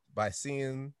by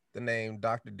seeing the name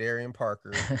Dr. Darian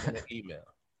Parker in an email.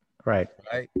 Right.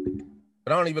 Right.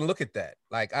 But I don't even look at that.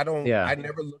 Like, I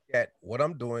never look at what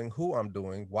I'm doing, who I'm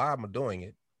doing, why I'm doing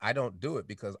it. I don't do it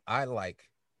because I like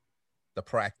the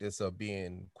practice of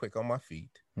being quick on my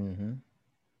feet,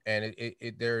 And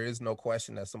there is no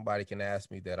question that somebody can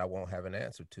ask me that I won't have an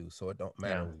answer to. So it don't Yeah.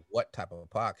 matter what type of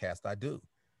podcast I do,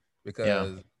 Yeah.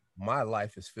 because my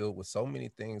life is filled with so many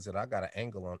things that I got an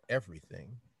angle on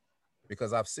everything,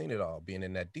 because I've seen it all, being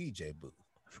in that DJ booth,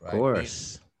 Of right? Being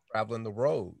course. traveling the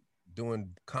road,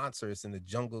 doing concerts in the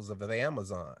jungles of the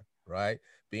Amazon, right?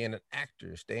 Being an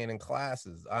actor, staying in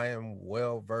classes. I am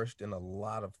well versed in a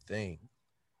lot of things.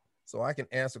 So I can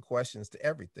answer questions to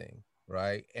everything,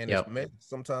 right? And Yep.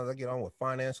 sometimes I get on with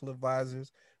financial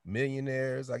advisors,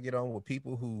 millionaires. I get on with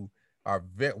people who are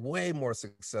way more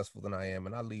successful than I am,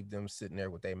 and I leave them sitting there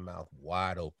with their mouth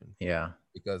wide open, Yeah.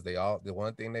 because the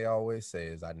one thing they always say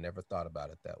is, I never thought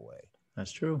about it that way.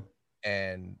 That's true.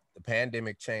 And the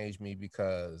pandemic changed me,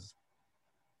 because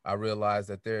I realized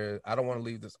that I don't want to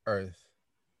leave this earth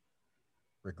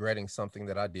regretting something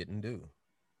that I didn't do.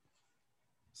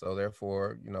 So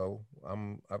therefore,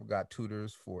 I've got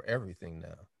tutors for everything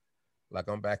now. Like,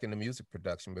 I'm back into music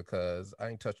production because I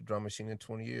ain't touched a drum machine in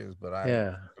 20 years, but I'm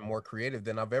Yeah. more creative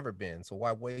than I've ever been. So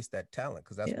why waste that talent?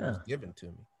 Because that's what Yeah. was given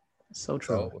to me. So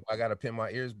true. So if I got to pin my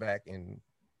ears back and,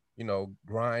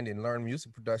 grind and learn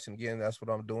music production again, that's what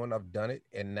I'm doing. I've done it.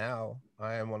 And now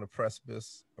I am on the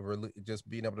precipice of just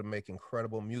being able to make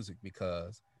incredible music,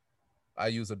 because I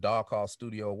use a DAW called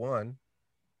Studio One.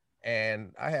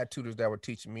 And I had tutors that were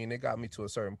teaching me, and they got me to a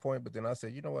certain point. But then I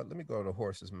said, you know what? Let me go to the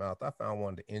horse's mouth. I found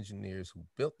one of the engineers who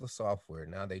built the software.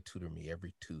 Now they tutor me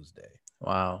every Tuesday.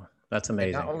 Wow. That's And not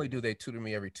amazing. only do they tutor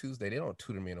me every Tuesday, they don't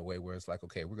tutor me in a way where it's like,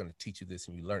 okay, we're going to teach you this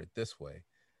and you learn it this way.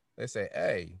 They say,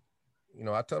 hey,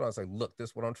 I tell them, I say, look, this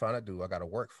is what I'm trying to do. I got a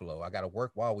workflow. I got to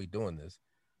work while we doing this.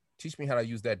 Teach me how to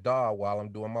use that DAW while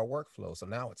I'm doing my workflow. So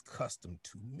now it's custom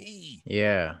to me,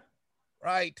 Yeah.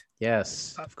 right?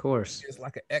 Yes. Of course. It's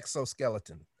like an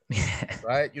exoskeleton.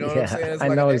 Right? You know what I'm Yeah. saying? It's I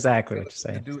like know an exactly what you're to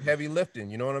saying. do heavy lifting.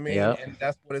 You know what I mean? Yep. And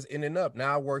that's what it's ending up.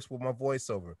 Now it works with my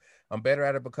voiceover. I'm better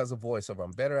at it because of voiceover.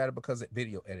 I'm better at it because of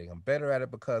video editing. I'm better at it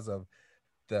because of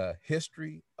the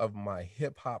history of my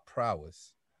hip hop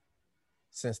prowess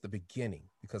since the beginning,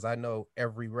 because I know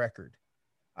every record.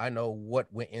 I know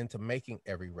what went into making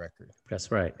every record.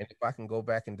 That's right. And if I can go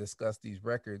back and discuss these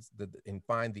records and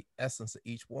find the essence of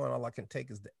each one, all I can take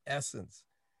is the essence.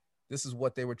 This is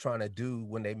what they were trying to do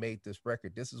when they made this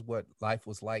record. This is what life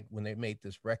was like when they made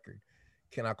this record.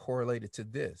 Can I correlate it to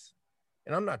this?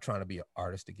 And I'm not trying to be an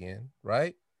artist again,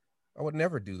 right? I would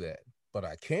never do that, but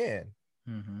I can.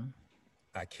 Mm-hmm.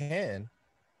 I can,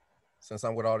 since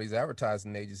I'm with all these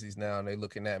advertising agencies now, and they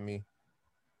looking at me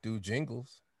do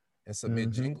jingles and submit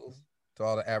jingles to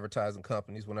all the advertising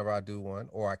companies whenever I do one.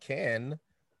 Or I can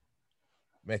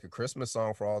make a Christmas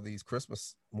song for all these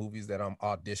Christmas movies that I'm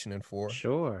auditioning for.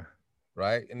 Sure.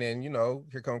 Right. And then,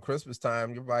 here come Christmas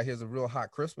time. Everybody hears a real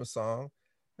hot Christmas song.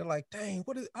 They're like, dang,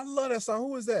 I love that song.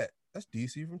 Who is that? That's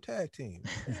DC from Tag Team.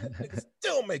 Man, that nigga's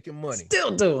still making money.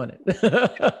 Still doing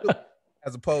it.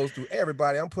 As opposed to,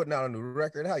 everybody, I'm putting out a new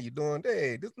record. How you doing?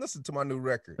 Hey, just listen to my new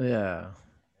record. Yeah.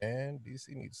 And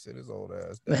DC needs to sit his old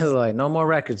ass down. It's like, no more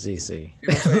records, DC. You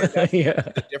know what I'm saying? Yeah.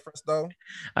 The difference, though?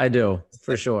 I do,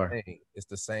 for sure. Thing. It's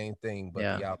the same thing,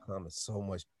 but the outcome is so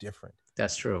much different.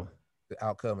 That's true. The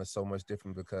outcome is so much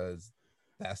different because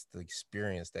that's the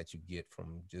experience that you get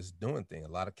from just doing things.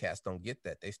 A lot of cats don't get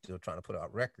that. They still trying to put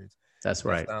out records. That's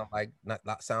right. Sound like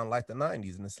not sound like the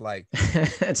 90s. And it's like,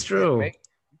 it's true. You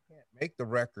can't make the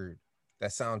record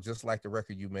that sounds just like the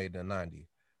record you made in the 90s,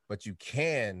 but you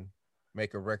can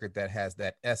make a record that has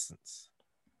that essence.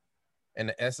 And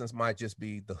the essence might just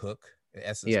be the hook. The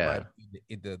essence might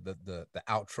be the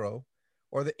outro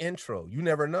or the intro. You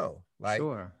never know. Like,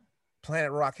 sure.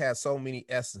 Planet Rock has so many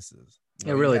essences.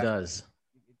 It really does.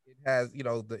 It has,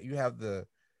 you have the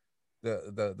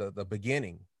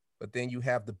beginning, but then you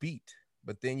have the beat,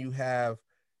 but then you have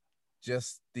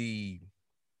just the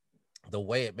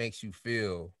way it makes you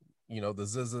feel, the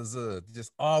z,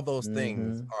 just all those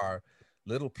things are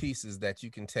little pieces that you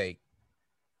can take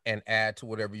and add to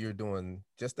whatever you're doing,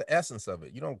 just the essence of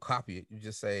it. You don't copy it. You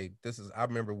just say, I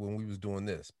remember when we was doing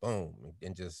this, boom,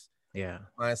 and just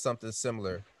find something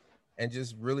similar. And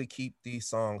just really keep these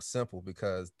songs simple,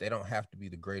 because they don't have to be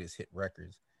the greatest hit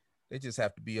records. They just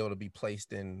have to be able to be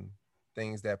placed in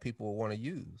things that people will want to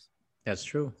use. That's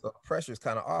true. So the pressure is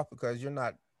kind of off, because you're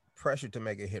not pressured to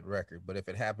make a hit record. But if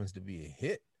it happens to be a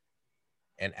hit,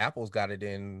 and Apple's got it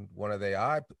in one of their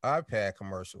iPad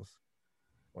commercials,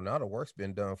 well, now the work's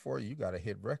been done for you. You got a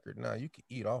hit record. Now you can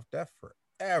eat off that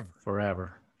forever.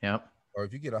 Forever. Yep. Or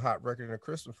if you get a hot record in a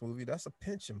Christmas movie, that's a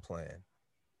pension plan.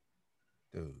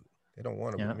 Dude. They don't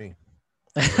want it with me.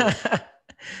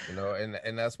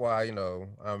 And that's why,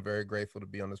 I'm very grateful to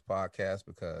be on this podcast,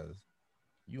 because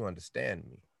you understand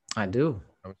me. I do.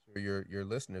 I'm sure your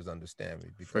listeners understand me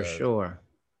For because sure.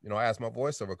 I asked my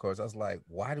voiceover coach. I was like,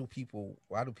 why do people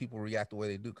react the way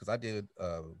they do? Because I did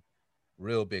a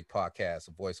real big podcast,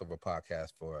 a voiceover podcast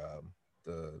for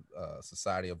the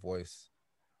Society of Voice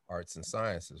Arts and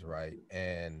Sciences, right?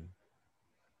 And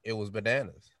it was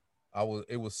bananas.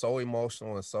 It was so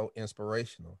emotional and so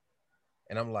inspirational.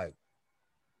 And I'm like,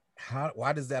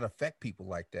 why does that affect people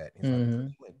like that? And he's like, because Hmm.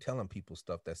 you ain't telling people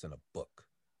stuff that's in a book.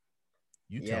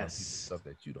 You telling people Yes. stuff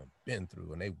that you done been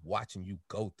through, and they watching you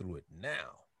go through it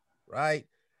now, right?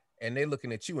 And they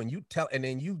looking at you, and and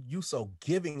then you so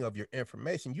giving of your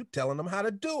information, you telling them how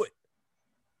to do it,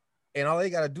 and all they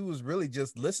got to do is really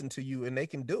just listen to you, and they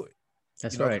can do it.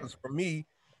 That's right. Because for me,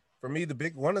 the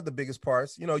big one of the biggest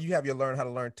parts, you have your learn how to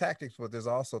learn tactics, but there's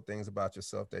also things about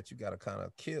yourself that you got to kind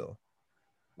of kill.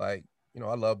 Like,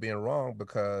 I love being wrong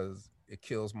because it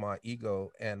kills my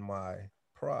ego and my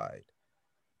pride.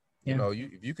 Yeah.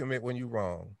 If you commit when you're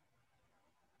wrong,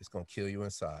 it's gonna kill you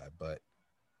inside. But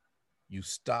you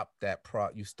stop that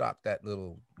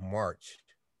little march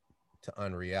to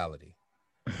unreality.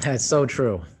 That's Like so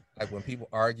true. like when people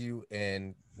argue,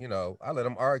 and I let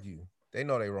them argue. They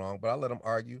know they're wrong, but I let them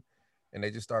argue, and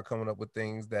they just start coming up with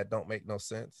things that don't make no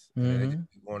sense, and then they just Hmm.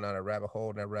 keep going down a rabbit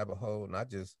hole and that rabbit hole, and I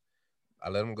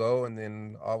let them go, and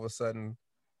then all of a sudden,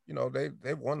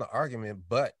 they won the argument,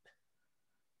 but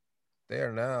they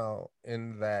are now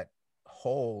in that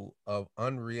hole of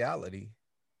unreality,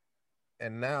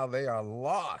 and now they are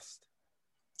lost.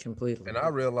 And Completely. I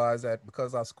realized that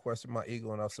because I sequestered my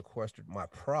ego and I sequestered my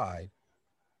pride,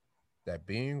 that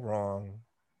being wrong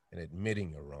and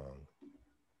admitting you're wrong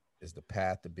is the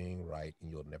path to being right,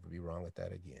 and you'll never be wrong at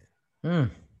that again.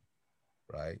 Mm.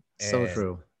 Right. So And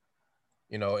true.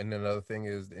 and another thing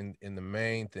is, in the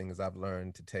main thing is, I've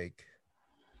learned to take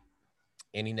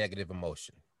any negative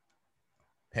emotion,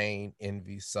 pain,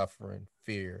 envy, suffering,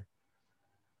 fear,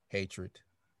 hatred,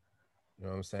 you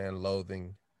know what I'm saying,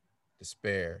 loathing,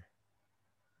 despair,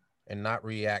 and not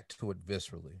react to it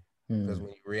viscerally. Because Mm.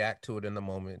 when you react to it in the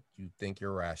moment, you think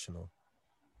you're rational.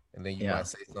 And then you Yeah. might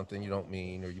say something you don't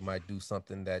mean, or you might do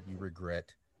something that you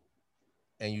regret.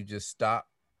 And you just stop,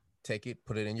 take it,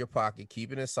 put it in your pocket,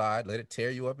 keep it inside, let it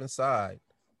tear you up inside.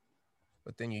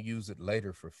 But then you use it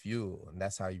later for fuel. And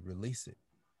that's how you release it.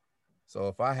 So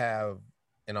if I have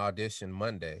an audition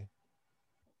Monday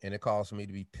and it calls for me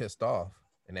to be pissed off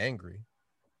and angry,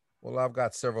 well, I've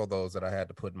got several of those that I had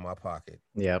to put in my pocket,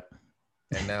 Yep.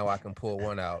 and now I can pull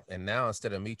one out. And now,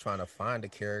 instead of me trying to find a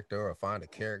character or find a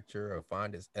character or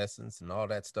find its essence and all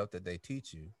that stuff that they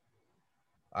teach you,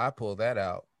 I pull that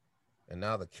out, and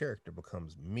now the character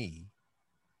becomes me,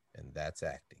 and that's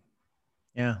acting.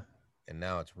 Yeah. And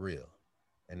now it's real.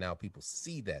 And now people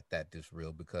see that is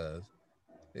real because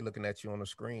they're looking at you on the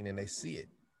screen and they see it,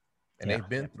 and Yeah. they've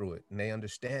been through it, and they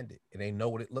understand it, and they know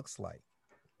what it looks like.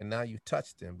 And now you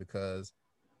touch them because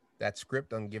that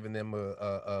script I'm giving them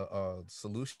a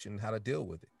solution how to deal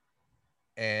with it.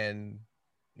 And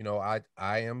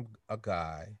I am a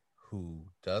guy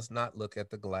who does not look at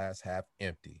the glass half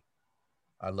empty.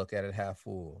 I look at it half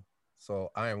full. So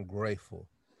I am grateful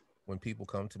when people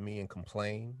come to me and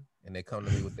complain, and they come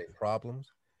to me with their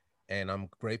problems. And I'm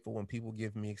grateful when people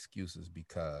give me excuses,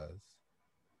 because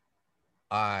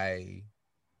I,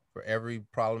 for every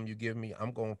problem you give me,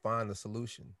 I'm going to find the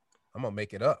solution. I'm going to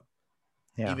make it up,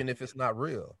 Yeah. even if it's not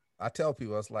real. I tell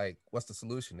people, it's like, what's the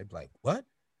solution? They be like, what?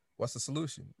 What's the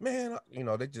solution? Man,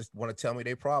 they just want to tell me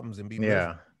their problems and be Yeah.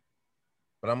 miserable.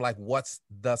 But I'm like, what's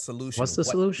the solution? What's the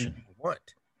What do solution? you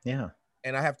want? Yeah.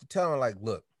 And I have to tell them, like,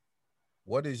 look,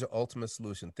 what is your ultimate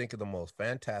solution? Think of the most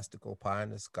fantastical, pie in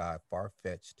the sky, far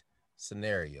fetched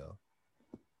scenario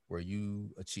where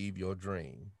you achieve your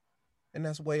dream. And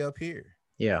that's way up here.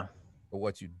 Yeah. But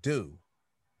what you do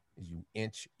is you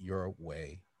inch your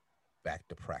way back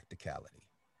to practicality.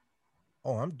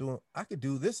 Oh, I could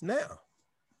do this now.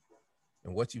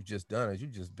 And what you've just done is you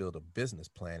just build a business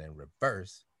plan in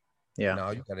reverse. And Yeah.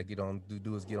 all you got to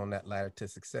do is get on that ladder to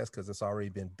success, because it's already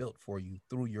been built for you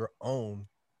through your own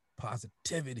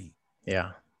positivity,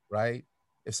 Yeah. right?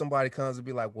 If somebody comes and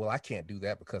be like, well, I can't do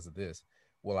that because of this.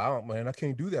 Well, I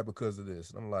can't do that because of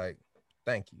this. And I'm like,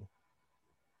 thank you.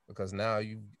 Because now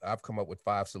I've come up with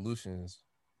 5 solutions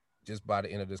just by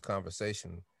the end of this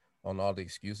conversation on all the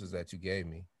excuses that you gave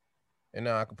me. And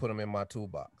now I can put them in my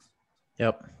toolbox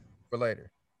Yep. for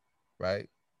later, right?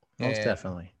 Most And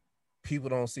definitely. people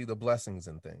don't see the blessings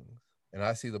in things. And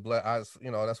I see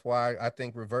that's why I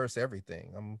think reverse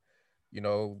everything.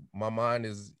 My mind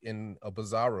is in a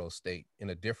bizarro state in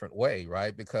a different way,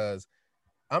 right? Because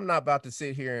I'm not about to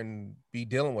sit here and be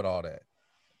dealing with all that.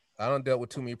 I done dealt with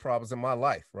too many problems in my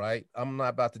life, right? I'm not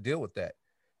about to deal with that.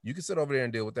 You can sit over there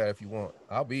and deal with that if you want.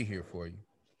 I'll be here for you,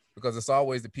 because it's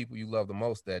always the people you love the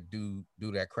most that do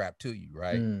that crap to you,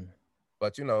 right?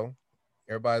 But you know,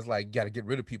 everybody's like, got to get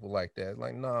rid of people like that.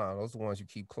 Like, nah, those are the ones you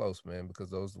keep close, man, because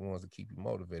those are the ones that keep you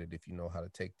motivated. If you know how to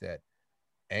take that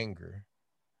anger,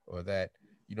 or that,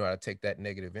 you know how to take that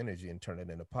negative energy and turn it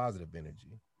into positive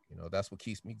energy. You know, that's what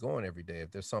keeps me going every day.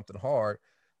 If there's something hard,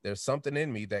 there's something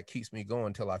in me that keeps me going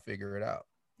until I figure it out.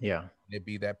 Yeah. It'd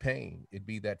be that pain. It'd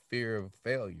be that fear of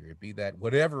failure. It'd be that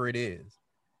whatever it is,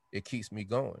 it keeps me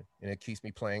going, and it keeps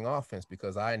me playing offense,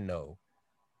 because I know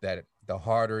that the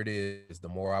harder it is, the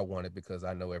more I want it, because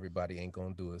I know everybody ain't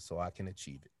going to do it, so I can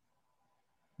achieve it.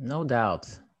 No doubt.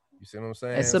 You see what I'm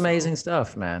saying? It's amazing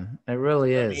stuff, man. It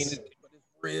really is. I mean, it's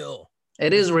real.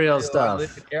 It is real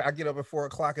stuff. I get up at 4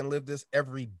 o'clock and live this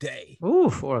every day. Ooh,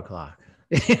 4 o'clock.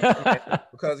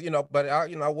 Because, you know, but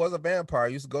I was a vampire. I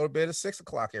used to go to bed at 6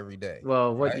 o'clock every day.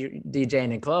 Well, what, you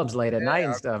DJing in clubs late at night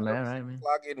and stuff, man, right? 6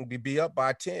 o'clock and be up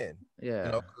by 10. Yeah.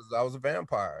 You know, because I was a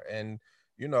vampire. And,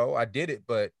 you know, I did it,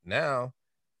 but now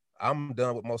I'm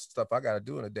done with most stuff I got to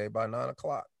do in a day by 9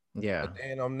 o'clock. Yeah. But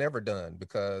then I'm never done,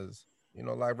 because, you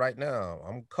know, like right now,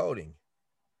 I'm coding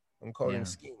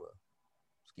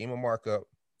schema markup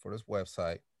for this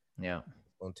website. Yeah.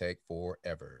 It's going to take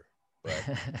forever, but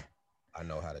I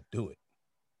know how to do it.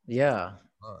 Yeah.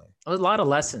 A lot of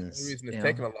lessons. The reason it's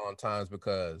taking a long time is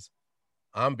because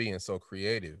I'm being so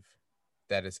creative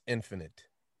that it's infinite.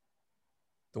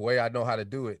 The way I know how to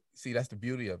do it, see, that's the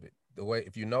beauty of it. The way,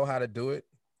 if you know how to do it,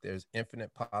 there's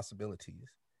infinite possibilities,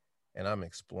 and I'm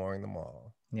exploring them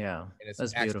all. Yeah. And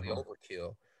it's actually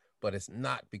overkill, but it's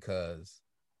not, because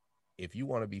if you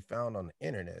want to be found on the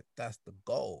internet, that's the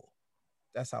goal.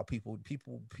 That's how people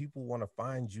want to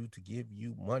find you, to give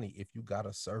you money if you got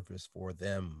a service for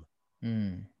them.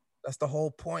 That's the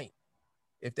whole point.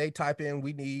 If they type in,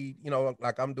 we need, you know,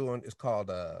 like I'm doing, it's called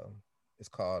what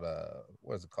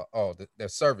is it called? Oh,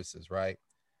 there's services, right?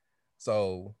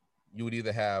 So you would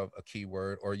either have a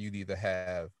keyword, or you'd either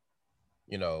have,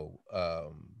 you know,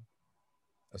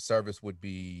 a service would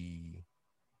be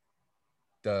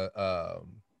the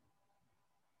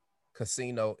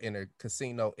casino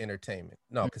entertainment.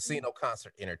 No, casino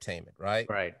concert entertainment, right?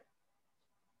 Right.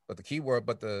 But the keyword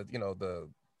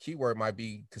might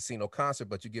be casino concert,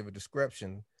 but you give a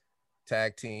description.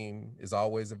 Tag team is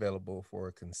always available for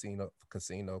a casino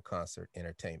concert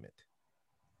entertainment.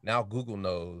 Now Google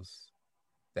knows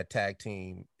that tag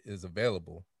team is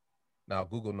available. Now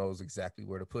Google knows exactly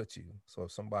where to put you. So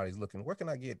if somebody's looking, where can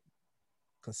I get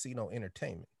casino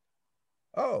entertainment?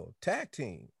 Oh, tag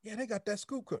team. Yeah, they got that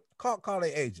scoop. Call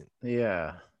their agent.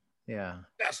 Yeah. Yeah.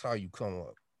 That's how you come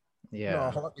up. Yeah.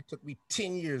 You know, it took me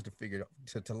 10 years to figure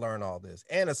to learn all this.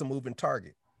 And it's a moving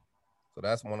target. So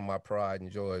that's one of my pride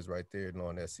and joys right there,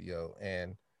 knowing SEO.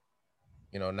 And,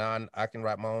 you know, now I can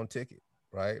write my own ticket,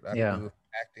 right? I can do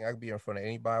acting. I can be in front of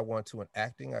anybody I want to in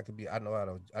acting. I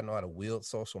know how to wield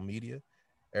social media.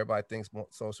 Everybody thinks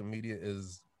social media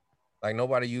is like,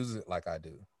 nobody uses it like I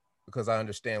do, because I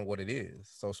understand what it is.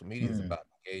 Social media is about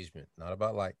engagement, not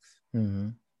about likes. It's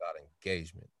about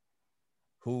engagement.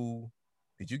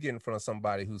 Did you get in front of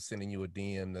somebody who's sending you a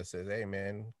DM that says, hey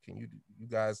man, can you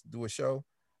guys do a show?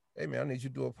 Hey man, I need you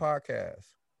to do a podcast,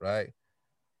 right?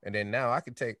 And then now I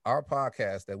can take our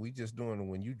podcast that we just doing, and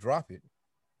when you drop it,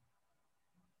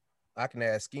 I can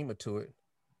add schema to it.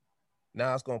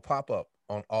 Now it's going to pop up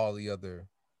on all the other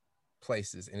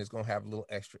places, and it's going to have a little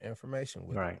extra information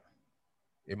with it.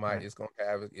 It's going to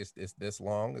have, it's this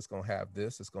long, it's going to have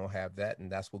this, it's going to have that, and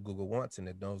that's what Google wants, and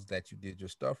it knows that you did your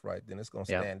stuff right. Then it's going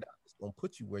to stand out. It's going to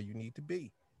put you where you need to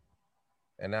be.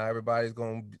 And now everybody's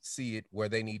going to see it where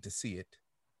they need to see it.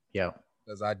 Yeah.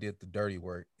 Because I did the dirty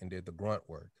work and did the grunt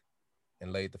work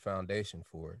and laid the foundation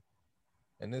for it.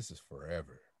 And this is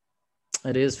forever.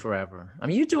 It is forever. I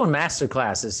mean, you're doing master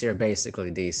classes here, basically,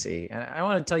 DC. And I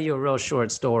want to tell you a real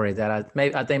short story that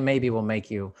I think maybe will make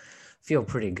you feel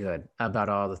pretty good about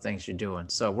all the things you're doing.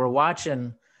 So we're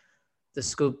watching the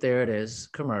Scoop, there it is,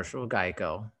 commercial,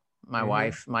 Geico. My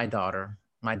wife, my daughter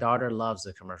loves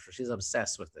the commercial. She's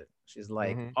obsessed with it. She's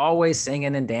like always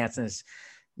singing and dancing.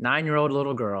 9-year-old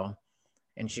little girl.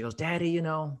 And she goes, Daddy, you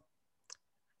know,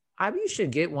 you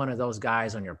should get one of those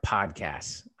guys on your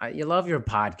podcast. You love your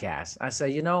podcast. I say,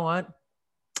 you know what?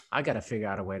 I got to figure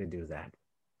out a way to do that.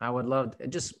 I would love to,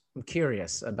 just I'm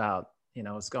curious about, you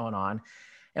know, what's going on.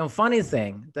 And funny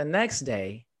thing, the next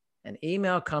day, an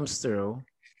email comes through.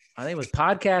 I think it was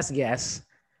podcast guests.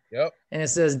 Yep. And it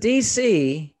says,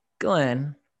 DC,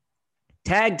 Glenn,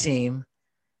 tag team,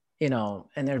 you know,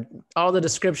 and they're all the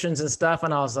descriptions and stuff.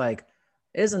 And I was like,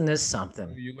 isn't this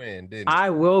something? You in, didn't you? I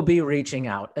will be reaching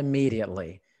out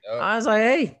immediately Yep. I was like,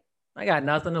 hey, I got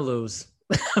nothing to lose.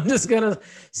 I'm just gonna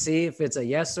see if it's a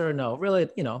yes or a no. Really,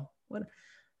 what.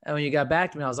 And when you got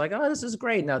back to me, I was like, oh, this is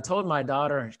great. And I told my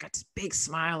daughter, she got this big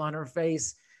smile on her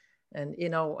face. And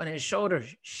when it showed her,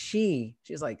 she's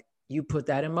like, you put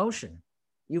that in motion.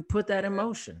 You put that in Yeah.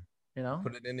 motion, you know?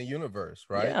 Put it in the universe,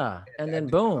 right? Yeah. And And I then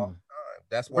do that all boom, the time.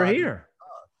 That's we're why I do here.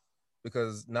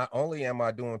 because not only am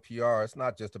I doing PR, it's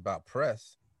not just about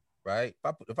press, right?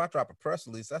 If I drop a press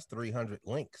release, that's 300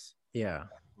 links Yeah.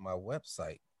 to my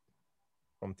website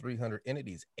from 300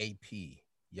 entities, AP,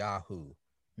 Yahoo,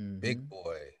 Big Mm-hmm.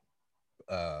 Boy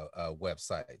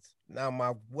websites. Now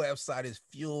my website is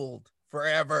fueled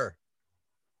forever,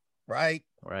 right?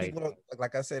 Right. People don't,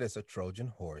 like I said, it's a Trojan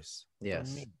horse for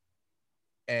Yes. me.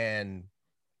 And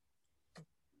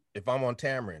if I'm on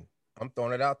Tamarind, I'm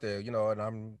throwing it out there,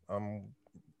 and I'm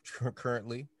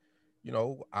currently,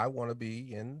 I want to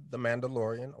be in the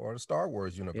Mandalorian or the Star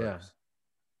Wars Yeah. universe,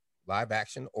 live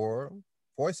action or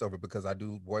voiceover, because I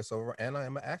do voiceover and I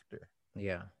am an actor.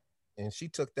 Yeah. And she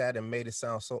took that and made it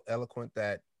sound so eloquent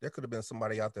that there could have been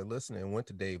somebody out there listening and went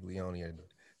to Dave Leone and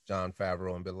Jon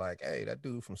Favreau and be like, hey, that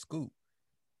dude from Scoop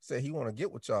said he want to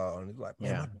get with y'all. And he's like,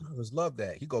 man, Yeah. my daughters love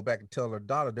that. He go back and tell their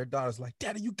daughter's like,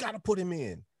 Daddy, you got to put him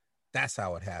in. That's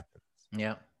how it happens.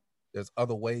 Yeah. There's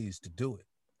other ways to do it,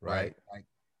 Right. right? Like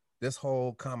this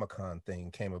whole Comic-Con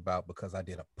thing came about because I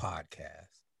did a podcast.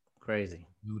 Crazy.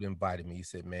 Dude invited me. He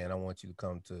said, man, I want you to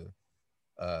come to,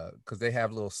 because they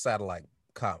have little satellite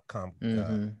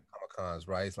Mm-hmm. Comic-Cons,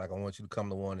 right? It's like, I want you to come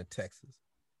to one in Texas.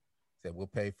 He said, we'll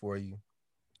pay for you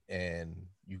and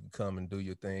you can come and do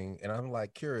your thing. And I'm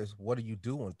like curious, what do you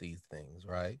do with these things,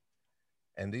 right?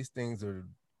 And these things are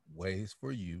ways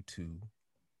for you to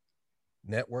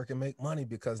network and make money,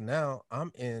 because now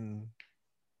I'm in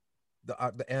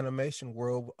the animation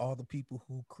world with all the people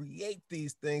who create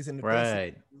these things, and if they see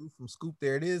Right. from Scoop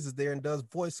there it is there and does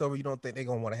voiceover, you don't think they're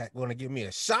gonna want to give me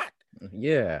a shot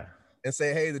Yeah. and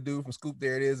say, hey, the dude from Scoop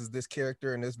there it is this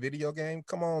character in this video game?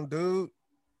 Come on, dude.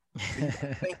 So you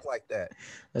gotta think like that.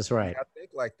 That's You right. gotta think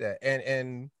like that.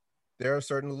 And there are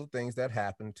certain little things that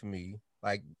happen to me.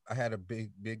 Like I had a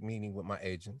big meeting with my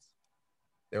agents.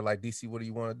 They're like, DC, what do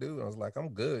you want to do? And I was like, I'm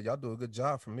good. Y'all do a good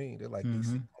job for me. They're like, DC,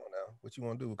 Mm-hmm. come on now. What you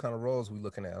want to do? What kind of roles we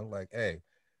looking at? I'm like, hey,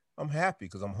 I'm happy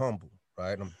because I'm humble,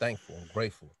 right? I'm thankful. I'm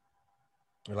grateful.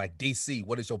 They're like, DC,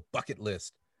 what is your bucket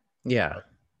list? Yeah. Like,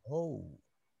 oh,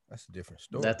 that's a different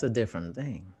story. That's a different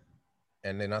thing.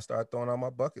 And then I started throwing out my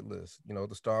bucket list. The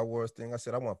Star Wars thing. I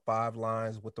said, I want 5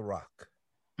 lines with The Rock.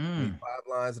 Give me Mm. 5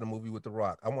 lines in a movie with The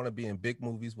Rock. I want to be in big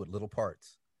movies with little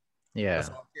parts. That's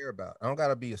Yeah. all I care about. I don't got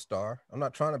to be a star. I'm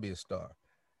not trying to be a star.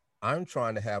 I'm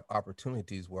trying to have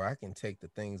opportunities where I can take the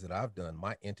things that I've done,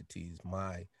 my entities,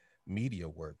 my media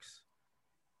works,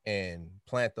 and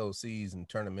plant those seeds and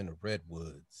turn them into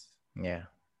redwoods. Yeah.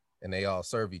 And they all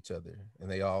serve each other and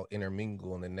they all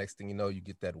intermingle. And the next thing you know, you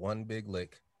get that one big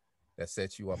lick that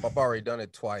sets you up. I've already done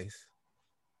it twice.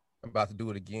 I'm about to do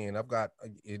it again. I've got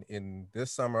in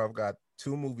this summer, I've got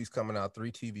 2 movies coming out,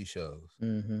 3 TV shows,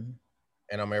 Mm-hmm.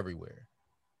 and I'm everywhere,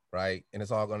 right? And it's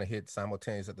all going to hit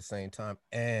simultaneously at the same time.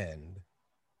 And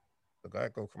the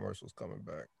Geico commercial's coming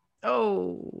back.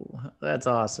 Oh, that's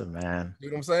awesome, man. You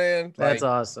know what I'm saying? That's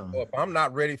Like, awesome. if I'm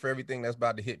not ready for everything that's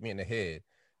about to hit me in the head,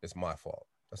 it's my fault.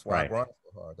 That's why I Right. grind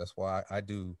so hard. That's why I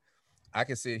do. I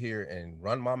can sit here and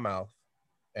run my mouth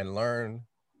and learn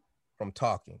from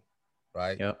talking,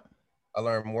 right? Yep. I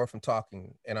learn more from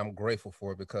talking, and I'm grateful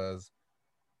for it because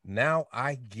now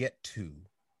I get to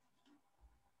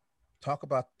talk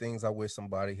about things I wish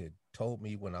somebody had told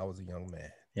me when I was a young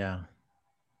man. Yeah.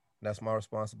 That's my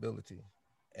responsibility,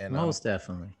 and Most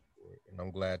definitely.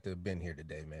 I'm glad to have been here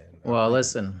today, man. I Well, really.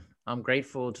 listen, I'm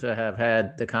grateful to have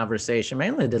had the conversation,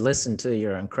 mainly to listen to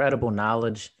your incredible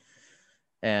knowledge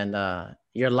and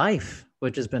your life,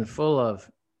 which has been full of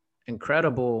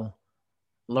incredible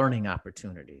learning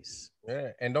opportunities.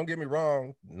 Yeah, and don't get me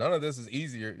wrong, none of this is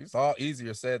easier. It's all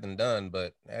easier said than done,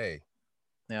 but hey,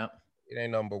 Yeah, it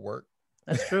ain't nothing but work.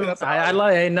 that's true. That's I all.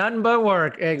 like ain't nothing but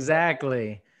work.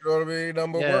 Exactly. You know what I mean?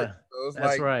 Nothing but work. Yeah, So it's that's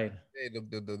like, right. hey,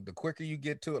 the quicker you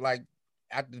get to it, like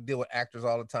I have to deal with actors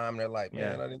all the time. They're like, Yeah,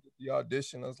 man, I didn't get the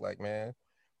audition. I was like, man,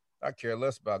 I care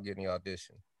less about getting the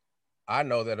audition. I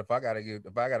know that if I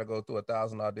gotta go through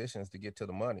 1,000 auditions to get to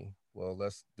the money, well,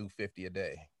 let's do 50 a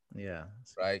day, yeah.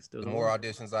 right? Let's do The the more work.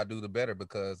 auditions I do, the better,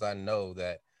 because I know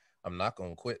that I'm not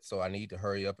gonna quit. So I need to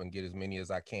hurry up and get as many as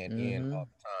I can in Mm-hmm. all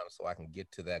the time so I can get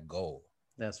to that goal.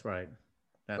 That's right.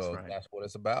 That's So right. that's what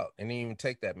it's about. It didn't even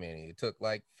take that many. It took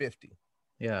like 50,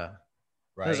 Yeah,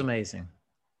 that's right? amazing.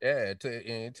 Yeah,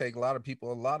 it take a lot of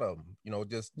people, a lot of them.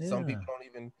 Just some Yeah. people don't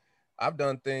even. I've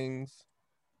done things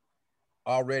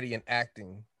already in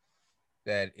acting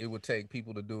that it would take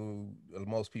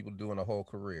most people doing a whole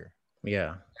career.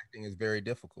 Yeah. Acting is very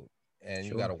difficult, and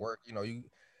you Sure. got to work.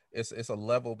 It's a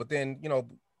level. But then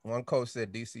one coach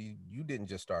said, DC, you didn't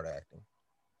just start acting.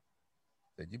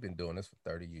 Said you've been doing this for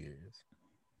 30 years.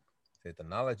 Said the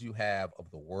knowledge you have of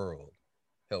the world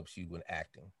helps you in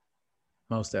acting.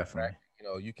 Most definitely.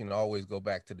 Right? You can always go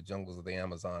back to the jungles of the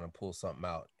Amazon and pull something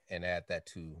out and add that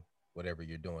to whatever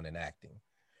you're doing in acting.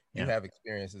 You have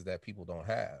experiences that people don't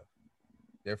have.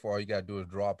 Therefore, all you got to do is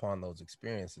draw upon those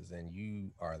experiences, and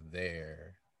you are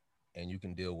there, and you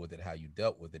can deal with it how you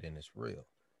dealt with it, and it's real.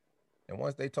 And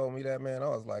once they told me that, man, I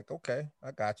was like, okay,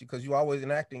 I got you. Because you always in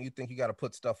acting, you think you got to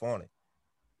put stuff on it.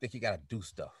 Think you got to do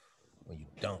stuff when you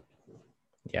don't.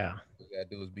 Yeah. What you got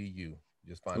to do is be you.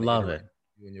 Just find Love it.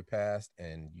 You in your past,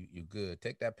 and you're good.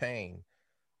 Take that pain.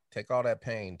 Take all that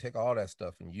pain. Take all that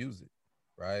stuff and use it,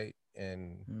 right?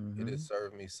 And it has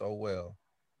served me so well.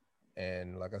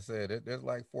 And like I said, there's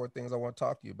like 4 things I want to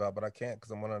talk to you about, but I can't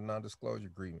because I'm on a non-disclosure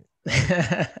agreement.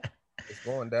 It's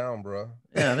going down, bro.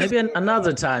 Yeah, maybe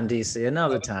another time, DC.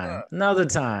 Another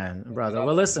time, brother.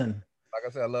 Well, listen. Like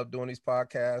I said, I love doing these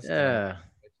podcasts. Yeah.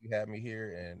 You had me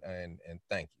here, and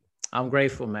thank you. I'm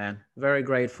grateful, man. Very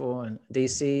grateful. And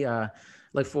DC,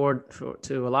 look forward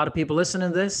to a lot of people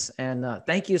listening to this. And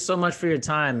thank you so much for your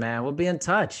time, man. We'll be in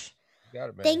touch. Got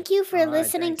it, man. Thank you for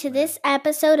listening to this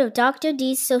episode of Dr.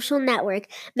 D's Social Network.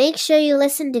 Make sure you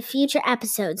listen to future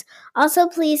episodes. Also,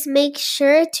 please make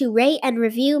sure to rate and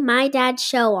review My Dad's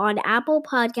Show on Apple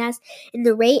Podcasts in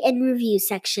the rate and review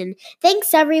section.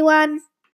 Thanks, everyone.